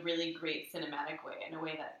in a really great cinematic way, in a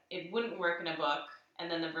way that it wouldn't work in a book,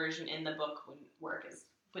 and then the version in the book wouldn't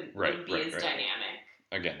be as dynamic.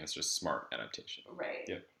 Again, it's just smart adaptation. Right.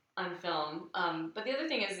 Yep. On film. But the other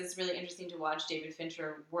thing is, it's really interesting to watch David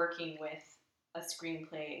Fincher working with a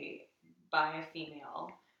screenplay by a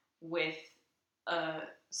female with a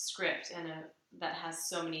script that has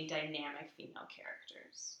so many dynamic female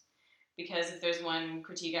characters. Because if there's one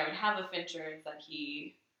critique I would have of Fincher, it's that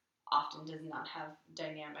he often does not have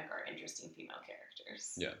dynamic or interesting female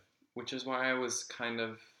characters. Yeah, which is why I was kind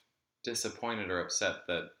of disappointed or upset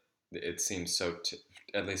that it seems so,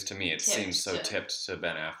 at least to me, it seems so tipped to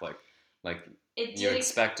Ben Affleck. Like, you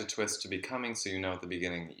expect a twist to be coming, so at the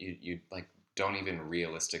beginning, you like don't even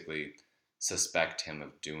realistically suspect him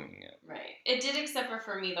of doing it. Right. It did, except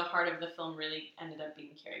for me, the heart of the film really ended up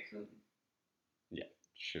being Carrie Coon. Yeah,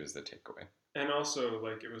 she was the takeaway. And also,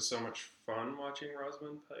 like, it was so much fun watching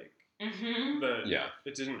Rosamund Pike that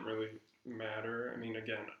it didn't really matter. I mean,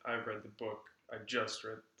 again, I've read the book. I just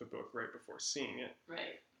read the book right before seeing it.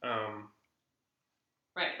 Right.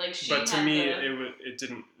 Right. Like, but to me, it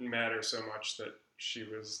didn't matter so much that she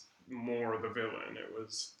was more the villain. It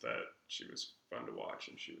was that she was fun to watch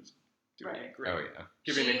and she was doing great. Oh yeah,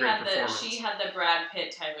 giving a great performance. She had the Brad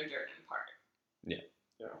Pitt, Tyler Durden part. Yeah.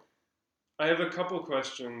 Yeah. I have a couple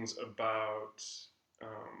questions about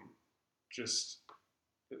just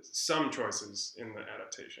some choices in the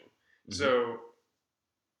adaptation. Mm-hmm. So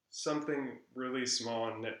something really small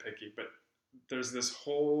and nitpicky, but there's this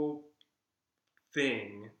whole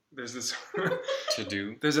thing. There's this to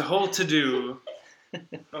do. There's a whole to do,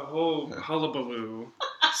 a whole hullabaloo,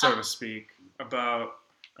 so to speak, about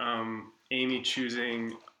Amy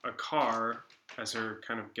choosing a car as her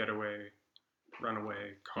kind of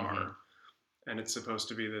runaway car. Mm-hmm. And it's supposed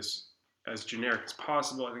to be this as generic as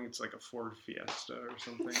possible. I think it's like a Ford Fiesta or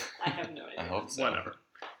something. I have no idea. I hope so. Whatever.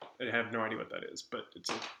 I have no idea what that is, but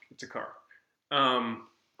it's a car.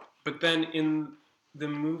 But then in the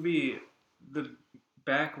movie, the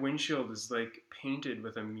back windshield is like painted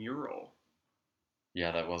with a mural.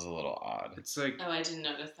 Yeah, that was a little odd. It's like, oh, I didn't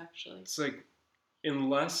notice actually. It's like,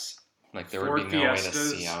 unless like there would be no way to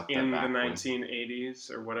see out that in the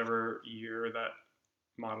 1980s or whatever year that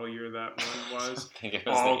model year that one was,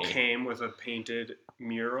 all came with a painted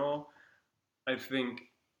mural. I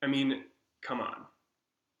mean, come on.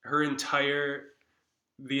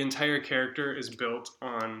 The entire character is built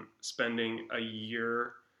on spending a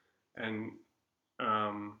year and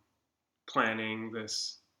planning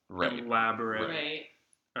this elaborate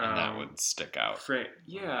And that would stick out.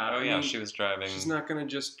 Yeah. Oh, yeah, she was driving. She's not going to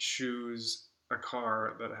just choose a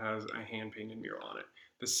car that has a hand-painted mural on it.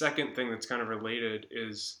 The second thing that's kind of related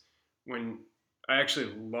is when I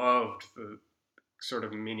actually loved the sort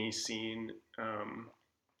of mini scene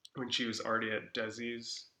when she was already at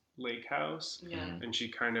Desi's lake house. Yeah. And she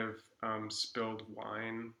kind of spilled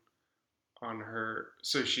wine on her.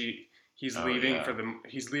 So he's leaving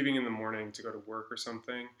he's leaving in the morning to go to work or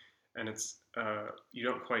something, and it's you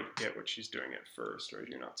don't quite get what she's doing at first, or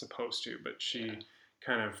you're not supposed to, but she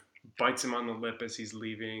kind of bites him on the lip as he's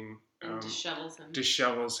leaving, and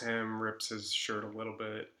dishevels him, rips his shirt a little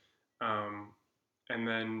bit, and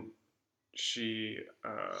then she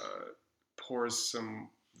pours some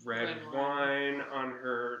red wine on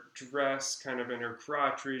her dress, kind of in her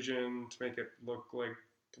crotch region, to make it look like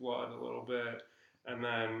blood a little bit, and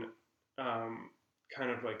then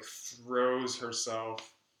kind of like throws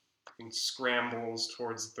herself and scrambles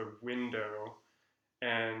towards the window,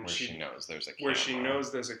 and where she knows there's a camera. Where she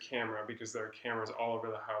knows there's a camera, because there are cameras all over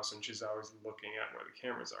the house, and she's always looking at where the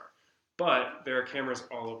cameras are. But there are cameras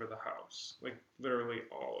all over the house, like literally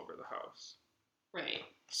all over the house. Right.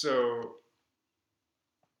 So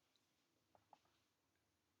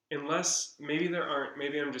unless maybe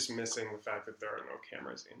I'm just missing the fact that there are no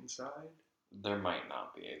cameras inside. There might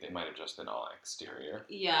not be. They might have just been all exterior.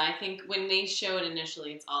 Yeah, I think when they show it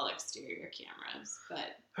initially, it's all exterior cameras.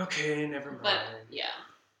 But okay, never mind. But yeah.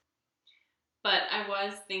 But I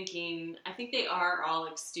was thinking, I think they are all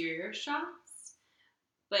exterior shots.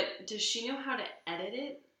 But does she know how to edit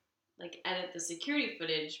it? Like edit the security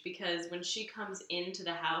footage? Because when she comes into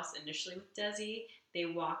the house initially with Desi, they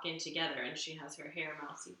walk in together, and she has her hair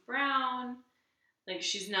mousy brown. Like,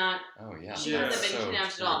 she's not... Oh, yeah. She hasn't been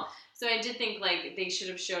kidnapped at all. So I did think, like, they should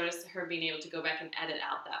have showed us her being able to go back and edit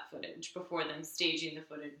out that footage before then staging the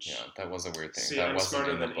footage. Yeah, that was a weird thing. See, that I'm wasn't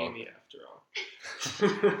smarter in the than book. Amy, after all.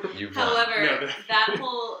 However, that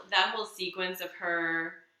whole sequence of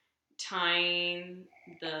her tying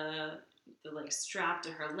the like strap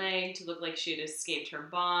to her leg to look like she had escaped her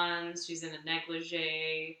bonds. She's in a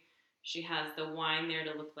negligee. She has the wine there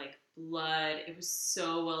to look like blood. It was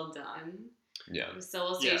so well done. Yeah. It was so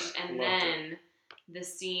well staged. And then the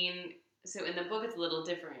scene, so in the book it's a little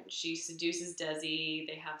different. She seduces Desi,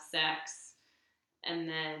 they have sex, and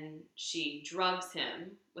then she drugs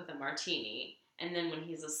him with a martini. And then when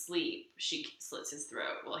he's asleep, she slits his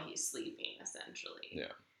throat while he's sleeping, essentially.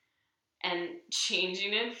 Yeah. And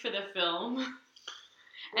changing it for the film.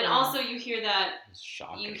 And also you hear that,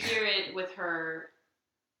 you hear it with her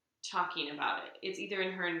talking about it. It's either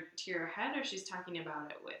in her interior head or she's talking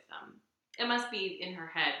about it with it must be in her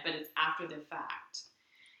head, but it's after the fact,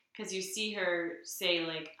 because you see her say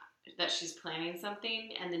like that she's planning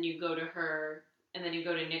something, and then you go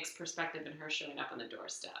to Nick's perspective and her showing up on the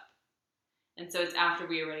doorstep, and so it's after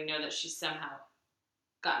we already know that she's somehow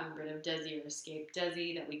gotten rid of Desi or escaped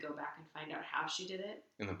Desi that we go back and find out how she did it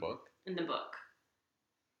in the book.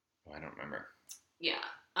 Oh, I don't remember. Yeah.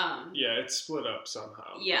 Yeah, it's split up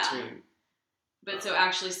somehow. Yeah. But so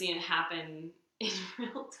actually seeing it happen in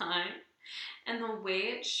real time, and the way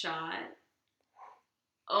it's shot,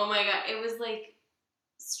 oh my god, it was like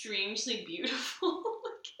strangely beautiful.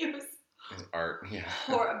 Like it was art, yeah.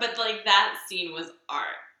 But like that scene was art.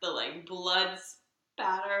 The like blood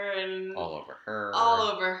spatter and all over her,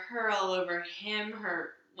 all over him.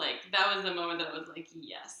 Her like that was the moment that I was like,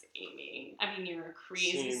 yes, Amy. I mean, you're a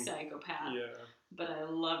crazy psychopath. Yeah. But I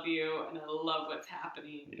love you, and I love what's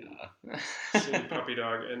happening. Yeah. Seeing Puppy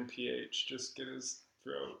Dog and PH just get his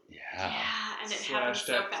throat. Yeah, and it happens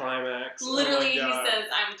so fast. Climax. Literally, he says,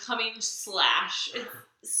 "I'm coming." Slash. It's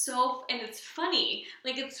so, and it's funny.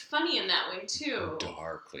 Like it's funny in that way too.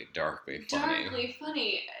 Darkly funny. Darkly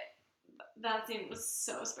funny. That scene was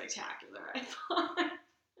so spectacular. I thought. I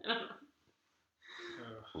don't know.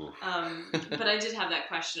 But I did have that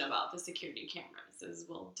question about the security cameras as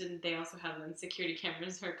well. Didn't they also have then security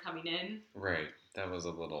cameras her coming in? Right. That was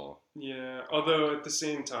a little... Yeah, although at the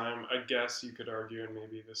same time, I guess you could argue, and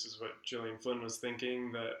maybe this is what Gillian Flynn was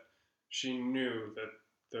thinking, that she knew that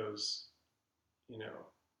those,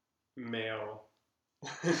 male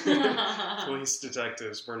police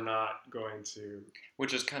detectives were not going to...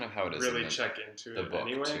 Which is kind of how it is really check into the it book,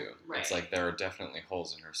 anyway. too. Right. It's like there are definitely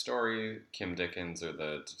holes in her story. Kim Dickens, or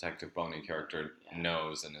the Detective Boney character,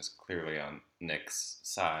 knows and is clearly on Nick's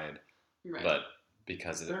side. Right. But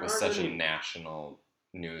because it was such a national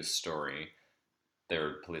news story,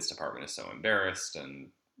 their police department is so embarrassed, and,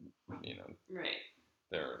 right.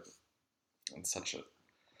 they're in such a...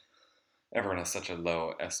 Everyone has such a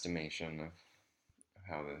low estimation of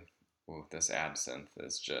how this absinthe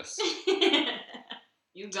is just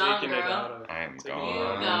You gone, taking it girl. out of. I am taking it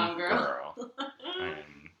gone, out of- girl. I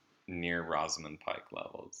am near Rosamund Pike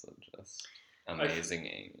levels of just amazing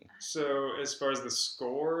Amy. So as far as the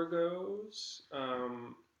score goes,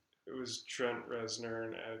 it was Trent Reznor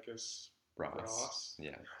and Atticus Ross.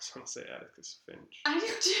 Yeah. I was going to say Atticus Finch. I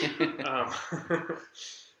did too.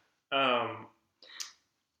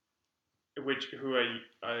 Who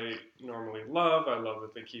I normally love. I love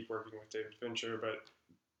that they keep working with David Fincher, but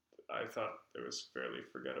I thought it was fairly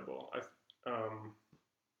forgettable.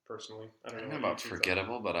 Personally, I I don't don't know know what about you two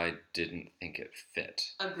forgettable, but I didn't think it fit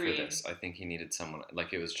Agreed. for this. I think he needed someone,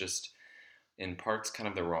 like, it was just in parts kind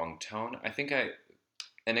of the wrong tone.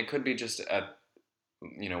 And it could be just at,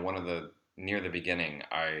 one of the, near the beginning,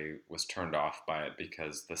 I was turned off by it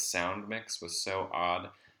because the sound mix was so odd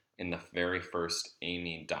in the very first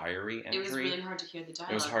Amy diary entry. It was really hard to hear the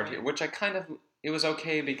dialogue. It was hard to hear, which it was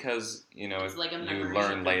okay because, It's like a you memory.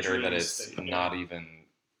 learn later Dream that it's state, not even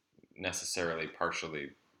necessarily partially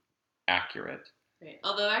accurate. Right.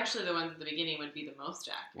 Although actually the ones at the beginning would be the most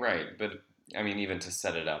accurate. Right, but I mean, even to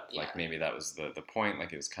set it up, like Yeah. maybe that was the point.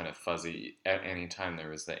 Like it was kind of fuzzy. At any time there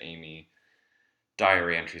was the Amy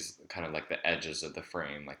diary entries, kind of like the edges of the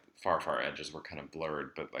frame, like far edges were kind of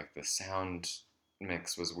blurred, but like the sound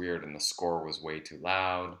mix was weird and the score was way too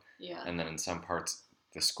loud. Yeah. And then in some parts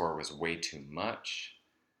the score was way too much.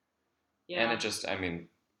 Yeah. And it just, and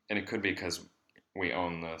it could be because we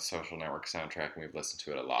own the Social Network soundtrack and we've listened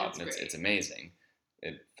to it a lot, It's and great. it's amazing.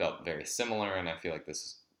 It felt very similar, and I feel like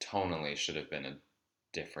this tonally should have been a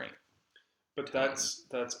different. But that's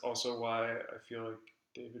also why I feel like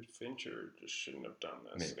David Fincher just shouldn't have done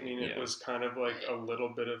this. Maybe, I mean, it yeah. was kind of like Right. a little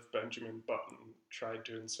bit of Benjamin Button tried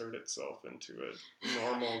to insert itself into a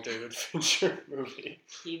normal David Fincher movie.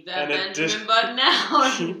 Keep that And it Benjamin did- Button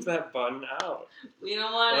out. Keep that button out. We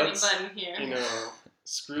don't want Let's, any button here. You know,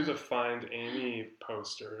 screw the Find Amy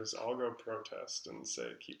posters. I'll go protest and say,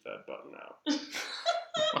 keep that button out.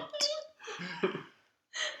 I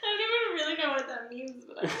don't even really know what that means,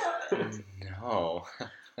 but I love it. No. I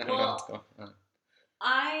don't know Well, what's going on.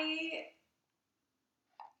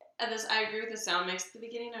 I agree with the sound mix at the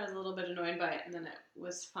beginning. I was a little bit annoyed by it, and then it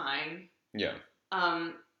was fine. Yeah.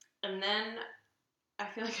 And then I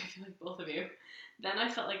feel like both of you. Then I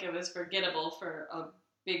felt like it was forgettable for a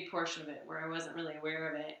big portion of it, where I wasn't really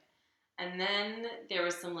aware of it. And then there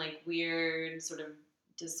was some like weird sort of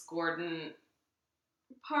discordant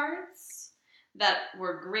parts that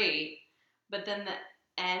were great, but then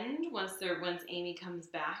the end, once Amy comes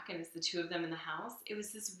back and it's the two of them in the house, it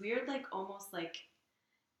was this weird, like almost like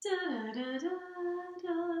da da da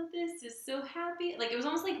da, this is so happy. Like it was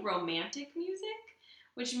almost like romantic music,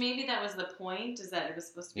 which maybe that was the point, is that it was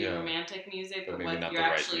supposed to be romantic music, But but maybe what not you're the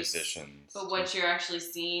right actually musicians. but what you're actually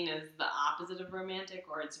seeing is the opposite of romantic,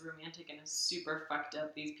 or it's romantic in a super fucked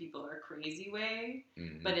up, these people are crazy way,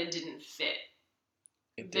 Mhm. but it didn't fit.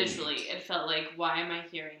 It Visually, didn't. it felt like, why am I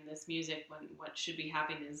hearing this music when what should be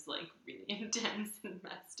happening is like really intense and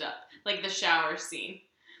messed up? Like the shower scene,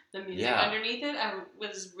 the music Yeah. underneath it, I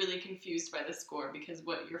was really confused by the score, because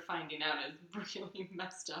what you're finding out is really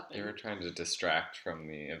messed up. They were trying to distract from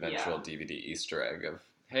the eventual DVD Easter egg of,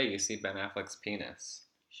 hey, you see Ben Affleck's penis.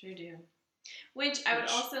 Sure do. Which I would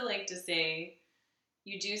also like to say,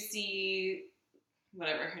 you do see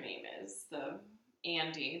whatever her name is, the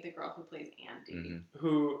Andy, the girl who plays Andy. Mhm.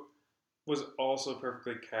 Who was also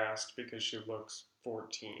perfectly cast because she looks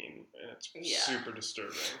 14, and it's Yeah. super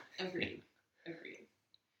disturbing. Agreed.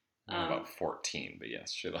 I don't know about 14, but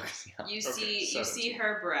yes, she looks young. You Okay, see 17.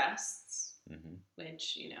 her breasts, Mhm.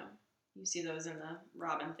 which, you see those in the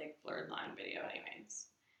Robin Thicke blurred line video anyways.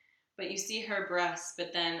 But you see her breasts,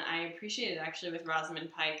 but then I appreciated actually with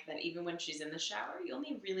Rosamund Pike that even when she's in the shower, you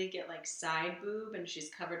only really get like side boob and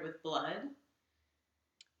she's covered with blood.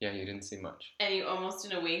 Yeah, you didn't see much. And you almost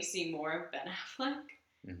in a way see more of Ben Affleck.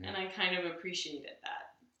 Mhm. And I kind of appreciated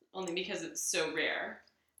that, only because it's so rare.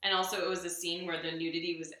 And also it was a scene where the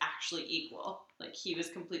nudity was actually equal. Like he was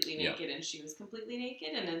completely naked and she was completely naked,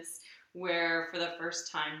 and it's where for the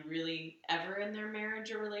first time really ever in their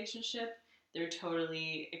marriage or relationship, they're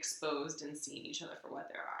totally exposed and seeing each other for what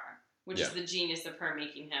they are. Which is the genius of her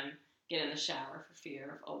making him get in the shower for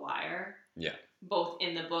fear of a wire. Yeah. Both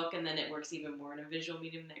in the book, and then it works even more in a visual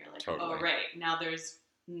medium that you're like, Totally. oh right, now there's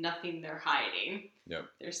nothing they're hiding. Yep.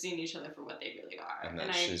 They're seeing each other for what they really are. And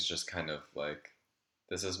then she's just kind of like,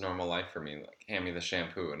 this is normal life for me. Like, hand me the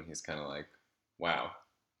shampoo. And he's kind of like, wow.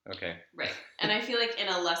 Okay. Right. And I feel like in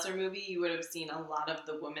a lesser movie, you would have seen a lot of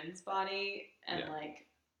the woman's body and like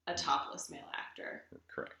a topless male actor.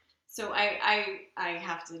 Correct. So I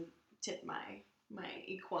have to tip my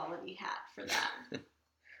equality hat for that.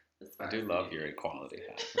 as far I do as love the your movie is equality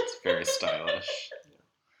concerned. hat. It's very stylish.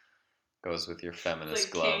 Goes with your It's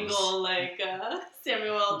feminist like gloves. Kangol, like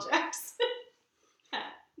Samuel L. Jackson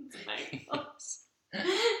hat. It's Michael.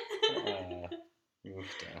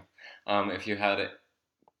 Oofda. If you had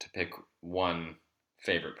to pick one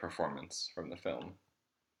favorite performance from the film,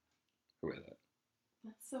 who is it?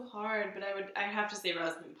 That's so hard, but I'd have to say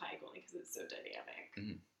Rosamund Pike only because it's so dynamic.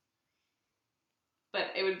 Mhm. But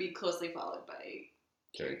it would be closely followed by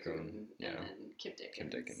Carrie Carrie Coon, Coon yeah. and then Kim Dickens. Kim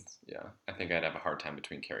Dickens, yeah. I think I'd have a hard time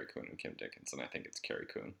between Carrie Coon and Kim Dickens, and I think it's Carrie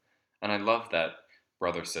Coon. And I love that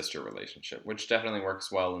brother-sister relationship, which definitely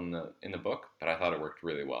works well in the book, but I thought it worked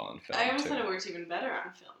really well on film, I almost too. thought it worked even better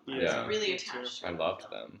on film. I Yeah. was really Me too. attached to I it on loved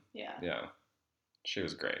film. them. Yeah. Yeah. She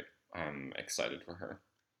was great. I'm excited for her.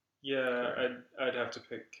 Yeah, I'd have to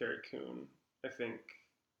pick Carrie Coon. I think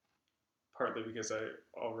partly because I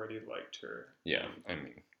already liked her. Yeah, and I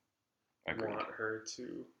mean, agreed. want her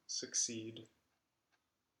to succeed.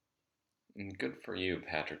 And good for you,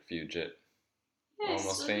 Patrick Fugit. Yeah, Almost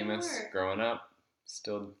still getting famous, work. growing up,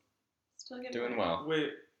 still Still getting doing work. well.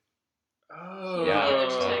 Wait. Oh. Yeah, The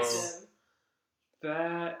other that's- detective.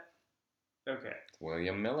 That. Okay.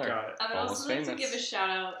 William Miller. Got it. I would Almost also like to famous. give a shout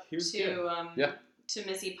out He was to Yeah. to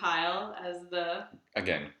Missy Pyle as the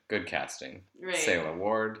Again, good casting. right. Sayla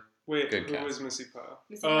Ward, Wait, Good who cast. was Missy Pyle?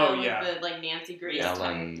 Missy Oh, Pyle yeah. was the like Nancy Grace Yeah.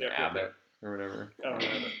 Ellen type. Yep, yep, Abbott, or whatever. Ellen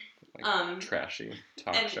Abbott. Like, trashy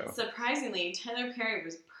talk And show. surprisingly, Tyler Perry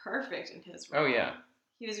was perfect in his role. Oh, yeah.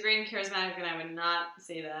 He was great and charismatic, and I would not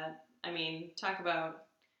say that. I mean, talk about.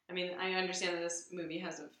 I mean, I understand that this movie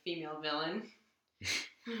has a female villain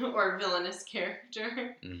or villainous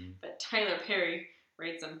character, Mhm. but Tyler Perry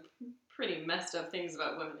writes some pretty messed up things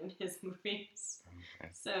about women in his movies. I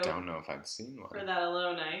So don't know if I've seen one. for that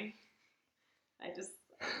alone, I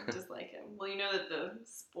just like him. Well, you know that the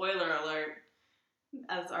spoiler alert,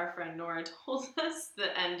 as our friend Nora told us,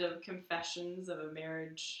 the end of Confessions of a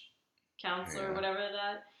Marriage Counselor, or Yeah. whatever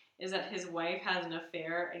that is, that his wife has an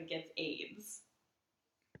affair and gets AIDS.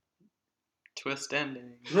 Twist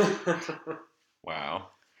ending.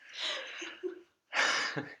 Wow.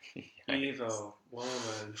 Yikes. Evil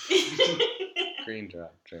woman. Green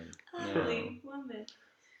drop drink. Holy woman.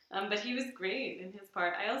 But he was great in his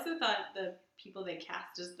part. I also thought the people they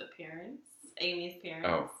cast as the parents, Amy's parents,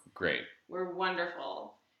 Oh, great. were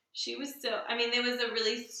wonderful. She was so. I mean, there was a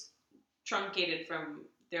really truncated from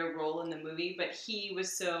their role in the movie, but he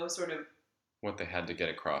was so sort of. What they had to get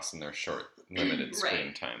across in their short, limited screen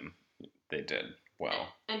Right. time, they did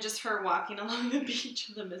well. And just her walking along the beach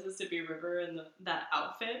of the Mississippi River in that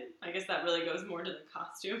outfit. I guess that really goes more to the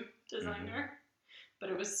costume designer. But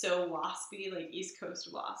it was so waspy, like East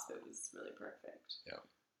Coast wasp. It was really perfect.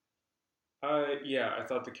 Yeah, I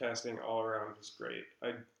thought the casting all around was great.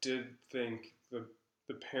 I did think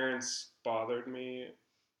the parents bothered me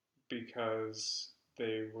because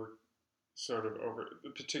they were sort of over,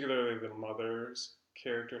 particularly the mother's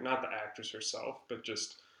character, not the actress herself, but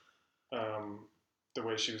just the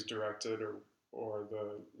way she was directed or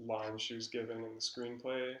the lines she was given in the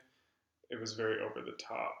screenplay. It was very over the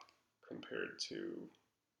top compared to,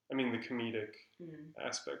 I mean, the comedic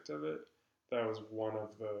aspect of it. That was one of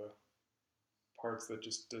the parts that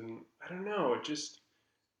just didn't, I don't know, it just,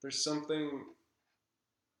 there's something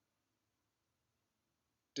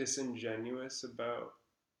disingenuous about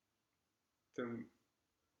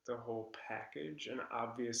the whole package, and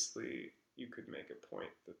obviously you could make a point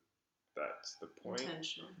that that's the point,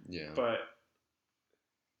 Intentional. Yeah. but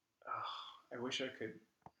I wish I could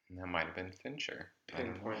That might have been Fincher. I don't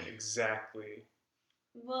know. pinpoint exactly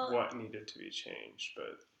Well, what needed to be changed,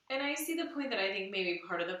 but and I see the point that I think maybe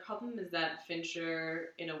part of the problem is that Fincher,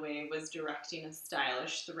 in a way, was directing a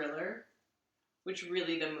stylish thriller, which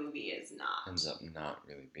really the movie is not. Ends up not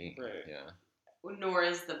really being. Right. Yeah. Nor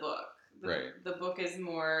is the book. Right. The book is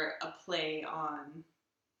more a play on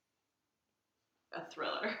a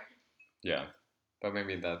thriller. Yeah. But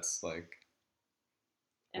maybe that's like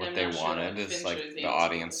And what I'm they not sure wanted that is Fincher like is the able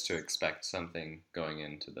audience do to this. expect something going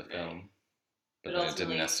into the Right. film. But But then it ultimately-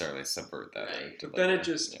 didn't necessarily subvert that. Right. Or But then it deliver.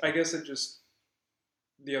 just, Yeah. I guess it just,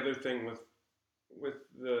 the other thing with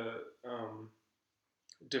the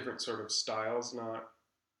different sort of styles not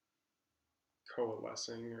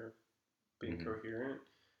coalescing or being Mhm. coherent,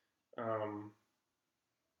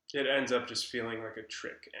 it ends up just feeling like a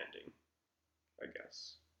trick ending, I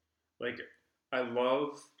guess. Like, I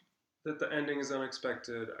love that the ending is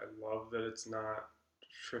unexpected. I love that it's not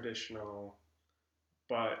traditional,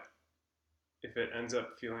 but if it ends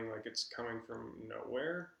up feeling like it's coming from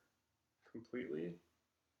nowhere completely,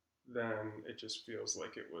 then it just feels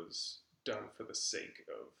like it was done for the sake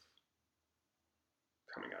of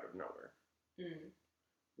coming out of nowhere. Mm.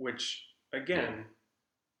 Which, again,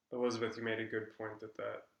 Elizabeth, you made a good point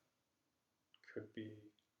that could be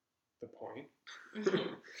the point.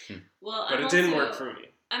 Well, but it didn't work for me.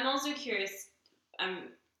 I'm also curious. I'm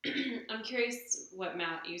curious what,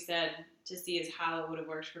 Matt, you said to see is how it would have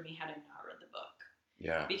worked for me had I not read the book.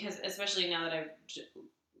 Yeah. Because especially now that I've,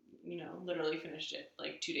 literally finished it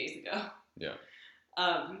like 2 days ago. Yeah.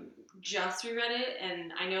 Just reread it,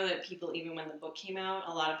 and I know that people, even when the book came out,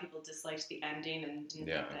 a lot of people disliked the ending and didn't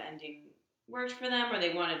think the ending worked for them, or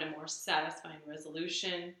they wanted a more satisfying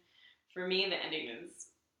resolution. For me, the ending is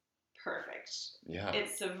perfect. Yeah. It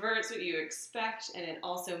subverts what you expect, and it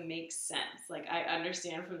also makes sense. Like, I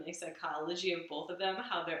understand from the psychology of both of them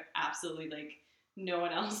how they're absolutely, like, no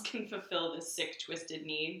one else can fulfill this sick, twisted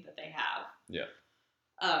need that they have. Yeah.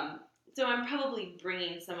 So I'm probably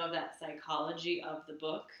bringing some of that psychology of the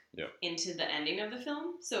book into the ending of the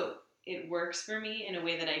film. So it works for me in a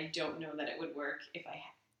way that I don't know that it would work if I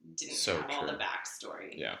didn't have all the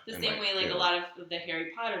backstory. Yeah. The same way, like, a lot of the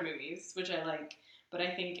Harry Potter movies, which I like. But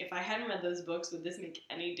I think if I hadn't read those books, would this make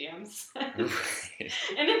any damn sense? Right.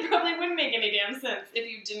 And it probably wouldn't make any damn sense if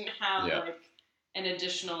you didn't have, like, an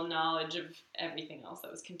additional knowledge of everything else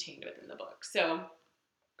that was contained within the book. So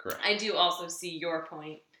correct. I do also see your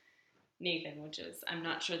point, Nathan, which is I'm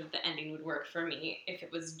not sure that the ending would work for me if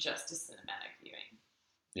it was just a cinematic viewing.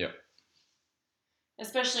 Yep.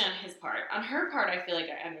 Especially on his part. On her part, I feel like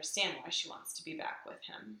I understand why she wants to be back with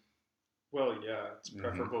him. Well, yeah, it's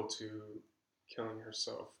preferable to killing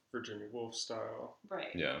herself Virginia Woolf style.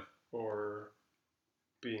 Right. Yeah. Or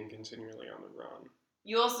being continually on the run.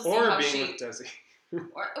 You also see how being with Desi. And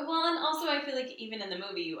also I feel like even in the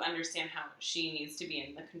movie you understand how she needs to be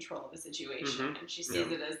in the control of a situation, and she sees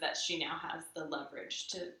it as that she now has the leverage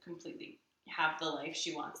to completely have the life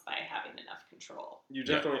she wants by having enough control. You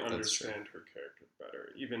definitely understand her character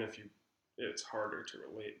better, even if it's harder to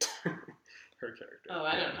relate to her character. Oh,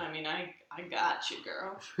 I don't know. I mean, I got you,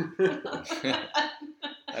 girl.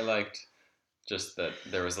 I liked just that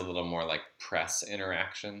there was a little more like press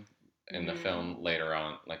interaction in the film later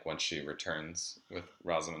on, like once she returns with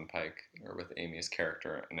Rosamund Pike or with Amy's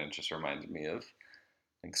character, and it just reminded me of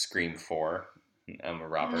like Scream 4 and Emma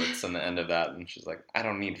Roberts and the end of that, and she's like, I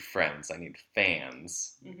don't need friends, I need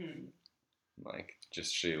fans. Like,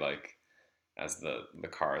 just she, like, as the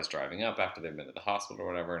car is driving up after they've been to the hospital or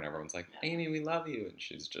whatever, and everyone's like, Amy, we love you, and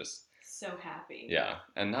she's just so happy. Yeah,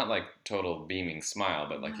 and not like total beaming smile,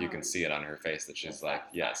 but like you can see it on her face that she's like,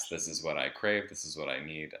 yes, this is what I crave, this is what I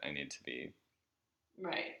need to be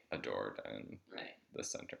adored and the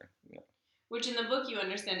center. Yeah. Which in the book you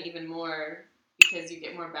understand even more because you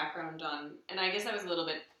get more background on, and I guess I was a little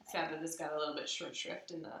bit sad that this got a little bit short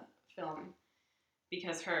shrift in the film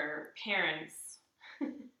because her parents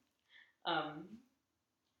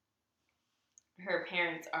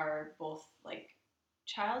are both like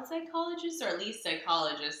child psychologists, or at least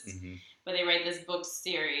psychologists, but they write this book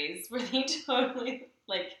series where they totally,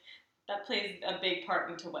 like, that plays a big part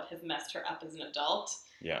into what has messed her up as an adult.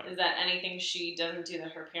 Yeah. Is that anything she doesn't do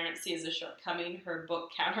that her parents see as a shortcoming, her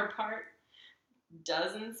book counterpart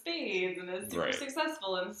does in spades and is super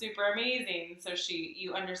successful and super amazing. So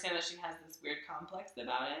you understand that she has this weird complex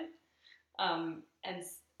about it.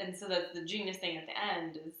 And so that the genius thing at the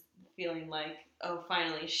end is feeling like, oh,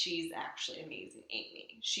 finally, she's actually amazing,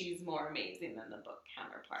 Amy. She's more amazing than the book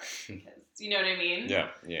counterpart. Because, you know what I mean? Yeah.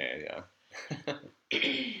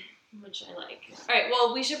 Which I like. All right,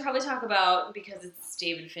 well, we should probably talk about, because it's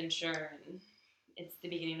David Fincher and it's the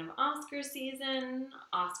beginning of Oscar season,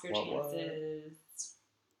 Oscar chances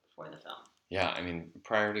for the film. Yeah, I mean,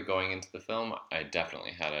 prior to going into the film, I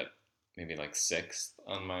definitely had it maybe like 6th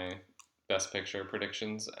on my Best Picture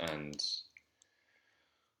predictions, and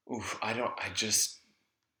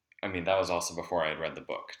that was also before I had read the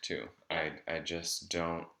book, too. I just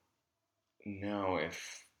don't know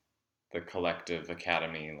if the collective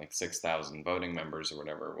Academy, like 6,000 voting members or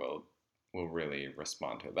whatever, will really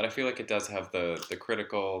respond to it. But I feel like it does have the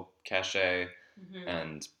critical cachet,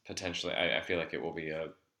 and potentially, I feel like it will be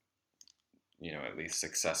at least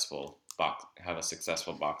have a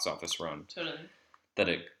successful box office run. Totally. That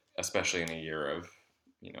it, especially in a year of,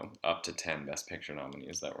 up to 10 Best Picture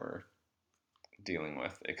nominees that we're dealing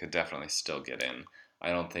with, it could definitely still get in. I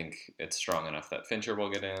don't think it's strong enough that Fincher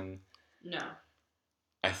will get in. No.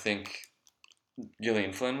 I think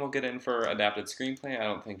Gillian Flynn will get in for adapted screenplay. I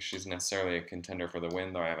don't think she's necessarily a contender for the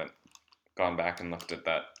win, though I haven't gone back and looked at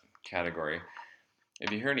that category.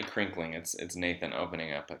 If you hear any crinkling, it's Nathan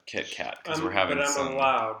opening up a Kit Kat, because we're having some. But I'm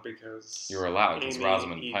allowed because you were allowed because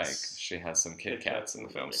Rosamund Pike, she has some Kit Kats in the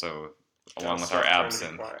film. So along with our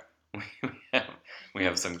absinthe, We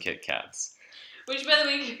have some Kit Kats. Which, by the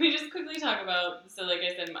way, can we just quickly talk about? So, like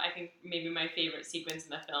I said, I think maybe my favorite sequence in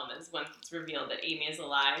the film is once it's revealed that Amy is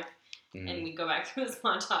alive, and we go back to this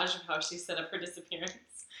montage of how she set up her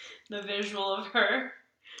disappearance. The visual of her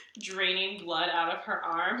draining blood out of her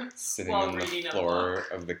arm Sitting while on the reading a floor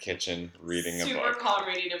book. of the kitchen reading a Super book. calm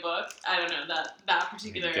reading a book. I don't know, that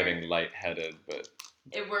particular... Getting lightheaded, but...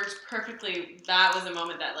 It worked perfectly. That was a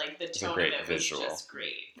moment that, like, the tone of it visual, was just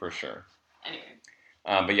great. For sure. Anyway.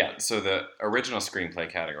 But yeah, so the original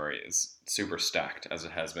screenplay category is super stacked, as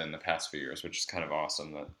it has been the past few years, which is kind of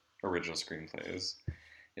awesome that original screenplay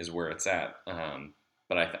is where it's at.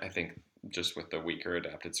 But I think just with the weaker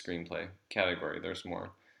adapted screenplay category, there's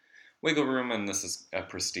more wiggle room, and this is a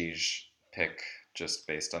prestige pick just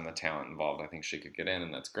based on the talent involved. I think she could get in,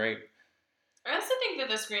 and that's great. I also think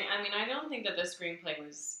that I don't think that the screenplay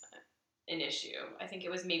was an issue. I think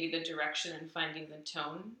it was maybe the direction and finding the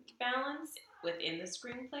tone balance within the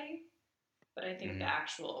screenplay. But I think the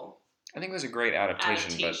actual... I think it was a great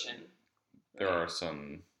adaptation. But there right. are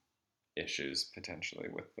some issues potentially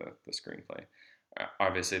with the screenplay.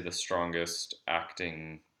 Obviously, the strongest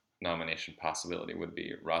acting nomination possibility would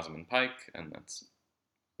be Rosamund Pike, and that's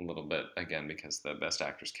a little bit, again, because the Best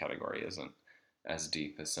Actress category isn't as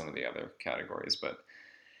deep as some of the other categories, but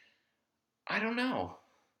I don't know.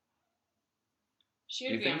 She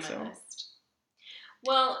would be on my list.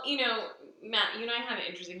 Well, Matt, you and I had an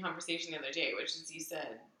interesting conversation the other day, which is you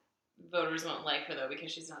said voters won't like her, though,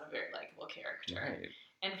 because she's not a very likable character. Right.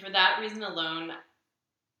 And for that reason alone,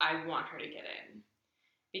 I want her to get in.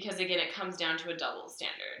 Because, again, it comes down to a double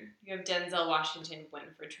standard. You have Denzel Washington win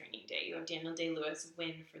for Training Day. You have Daniel Day-Lewis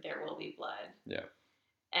win for There Will Be Blood. Yeah.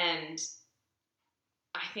 And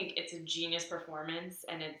I think it's a genius performance,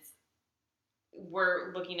 and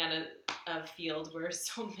we're looking at a field where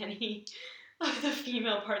so many of the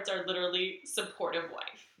female parts are literally supportive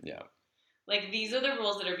wife. Yeah. Like, these are the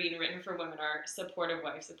roles that are being written for women are supportive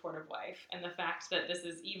wife. And the fact that this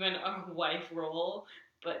is even a wife role,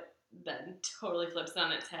 but then totally flips it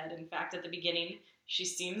on its head. In fact, at the beginning, she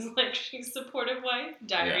seems like she's supportive wife.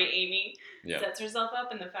 Diary Amy sets herself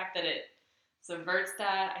up, and the fact that it subverts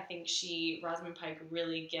that, I think Rosamund Pike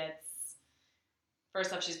really gets...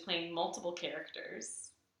 First off, she's playing multiple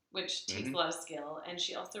characters, which takes a lot of skill, and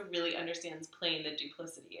she also really understands playing the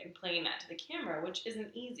duplicity and playing that to the camera, which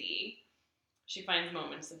isn't easy. She finds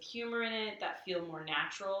moments of humor in it that feel more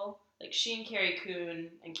natural. Like, she and Carrie Coon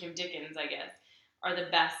and Kim Dickens, I guess, are the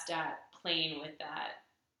best at playing with that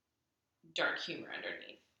dark humor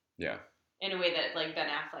underneath. Yeah. In a way that, like, Ben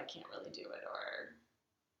Affleck can't really do it, or...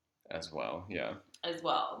 As well, yeah. As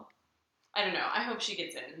well. I don't know. I hope she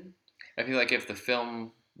gets in. I feel like if the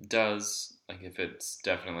film does, like, if it's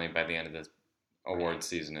definitely by the end of the award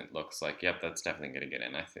season, it looks like, yep, that's definitely going to get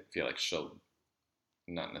in. I feel like she'll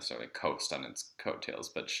not necessarily coast on its coattails,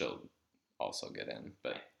 but she'll also get in.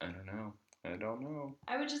 But I don't know.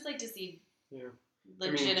 I would just like to see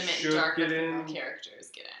legitimate darker female characters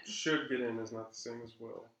get in. Should get in is not the same as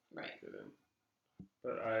will get in.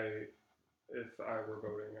 But if I were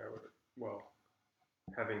voting, I would,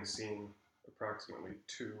 having seen approximately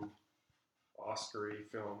 2 Oscar-y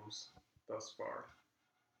films thus far.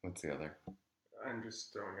 What's the other? I'm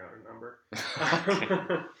just throwing out a number.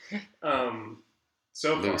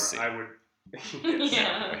 So Lucy. far, I would... We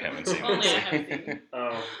haven't seen Only Lucy. I haven't seen.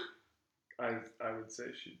 I would say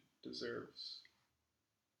she deserves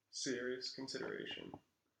serious consideration.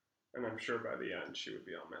 And I'm sure by the end she would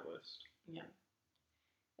be on my list. Yeah.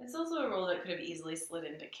 It's also a role that could have easily slid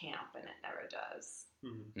into camp, and it never does.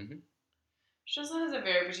 Mm-hmm. She also has a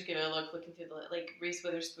very particular look looking through like, Reese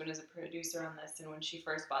Witherspoon is a producer on this, and when she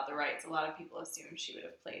first bought the rights, a lot of people assumed she would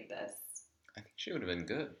have played this. I think she would have been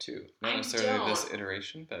good, too. Not necessarily this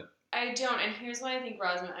iteration, but... I don't, and here's why I think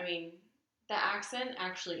Rosamund, the accent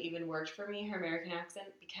actually even worked for me, her American accent,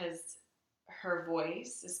 because her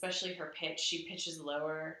voice, especially her pitch, she pitches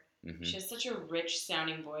lower. Mm-hmm. She has such a rich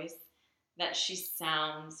sounding voice that she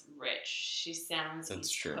sounds rich. She sounds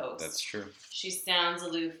East Coast. That's true. She sounds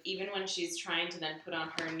aloof, even when she's trying to then put on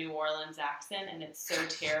her New Orleans accent, and it's so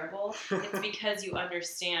terrible. It's because you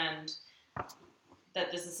understand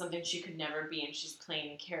that this is something she could never be, and she's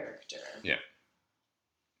playing a character. Yeah.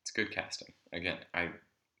 It's good casting. Again, I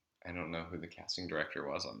don't know who the casting director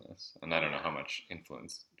was on this, and I don't know how much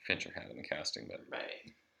influence Fincher had in the casting, but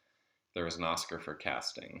there was an Oscar for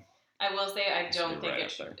casting. I will say I don't think it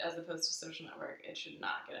should, as opposed to Social Network, it should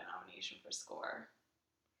not get a nomination for score.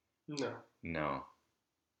 No.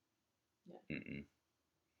 Yeah. Mm-mm.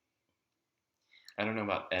 I don't know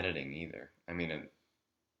about editing either.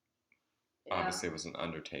 obviously it was an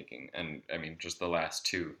undertaking. And I mean, just the last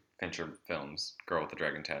two Fincher films, Girl with the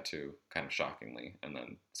Dragon Tattoo, kind of shockingly, and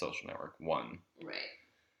then Social Network won Right.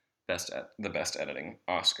 the best editing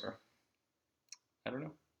Oscar. I don't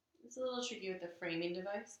know. It's a little tricky with the framing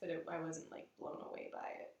device, but I wasn't like blown away by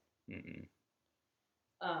it. Mm-mm.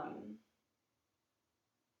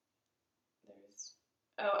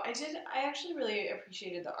 I actually really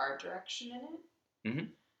appreciated the art direction in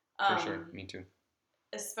it. Mm-hmm. For sure, me too.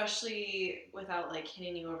 Especially without like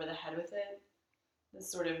hitting you over the head with it. The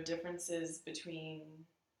sort of differences between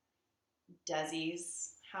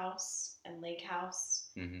Desi's house and Lake House,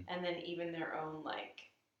 Mm-hmm. and then even their own like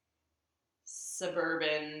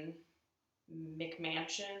suburban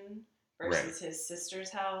McMansion versus his sister's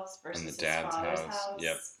house versus And the his dad's father's house.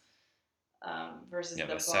 Yep. Versus Yeah,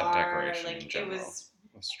 the the set bar. decoration Like in general it was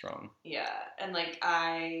strong. yeah, and like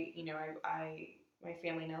I my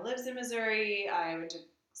family now lives in Missouri. I went to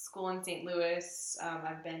school in St. Louis.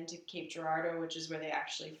 I've been to Cape Girardeau, which is where they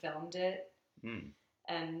actually filmed it,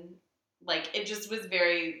 and like it just was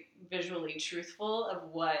very visually truthful of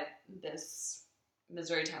what this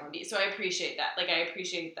Missouri town would be. So I appreciate that. Like I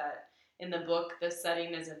appreciate that in the book, the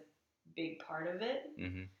setting is a big part of it.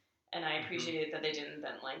 Mm-hmm. And I appreciated that they didn't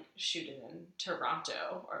then like shoot it in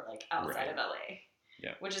Toronto or like outside of LA.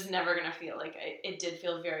 Yeah. Which is never going to feel like it did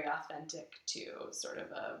feel very authentic to sort of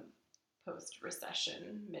a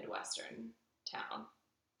post-recession Midwestern town.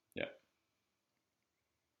 Yeah.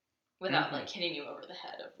 Without like hitting you over the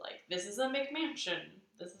head of like, this is a McMansion.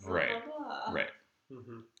 This is a right. blah blah. Right.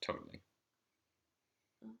 Mm-hmm. Totally.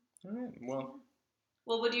 All right.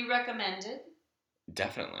 Well, would you recommend it,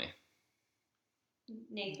 Definitely.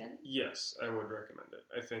 Nathan? Yes, I would recommend it.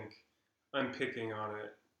 I think I'm picking on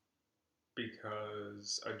it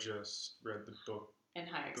because I just read the book And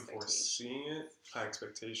high before expectations. seeing it. High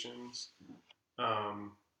expectations.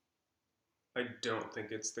 I don't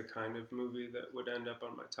think it's the kind of movie that would end up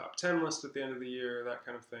on my top 10 list at the end of the year, that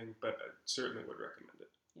kind of thing, but I certainly would recommend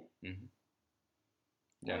it. Mm-hmm.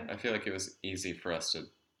 Yeah, I feel like it was easy for us to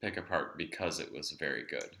pick apart because it was very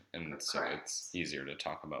good, and so Correct. it's easier to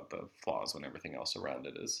talk about the flaws when everything else around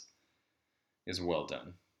it is well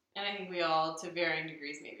done. And I think we all, to varying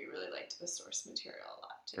degrees, maybe really liked the source material a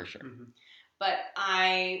lot too. For sure. Mm-hmm. But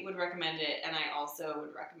I would recommend it, and I also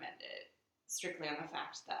would recommend it strictly on the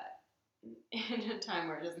fact that in a time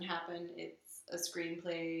where it doesn't happen, it's a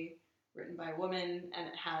screenplay written by a woman, and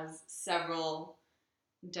it has several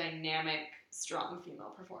dynamic, strong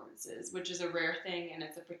female performances, which is a rare thing, and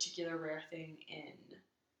it's a particular rare thing in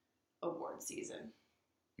award season,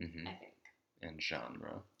 Mm-hmm. I think. And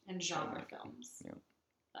genre. And genre Filmmaking. films. Yeah.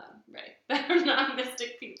 Right. Better not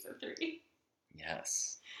Mystic Pizza 3.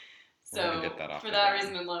 Yes. We're gonna So, get that off for the that ground.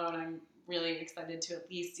 reason alone, I'm really excited to at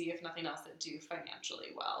least see, if nothing else, it do financially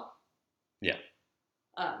well. Yeah.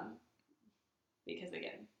 Because,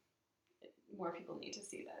 again, more people need to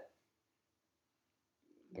see that.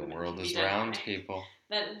 The women world can is be round, dynamic. people.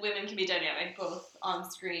 That women can be dynamic, both on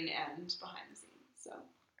screen and behind the scenes. So,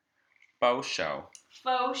 Faux show.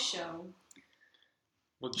 faux show.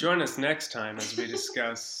 Well, join us next time as we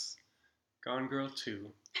discuss Gone Girl 2,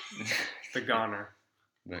 The Goner.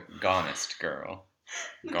 The gonest girl.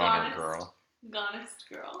 The Goner gonest. girl. Gonest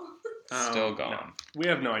girl. Still gone. No. We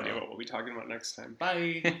have no idea what we'll be talking about next time.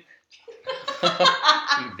 Bye.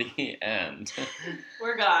 The end.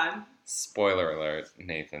 We're gone. Spoiler alert,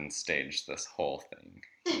 Nathan staged this whole thing.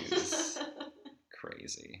 He's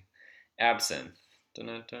crazy. Absinthe.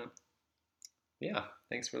 Dun-dun-dun. Yeah,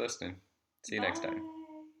 thanks for listening. See you next time. Bye.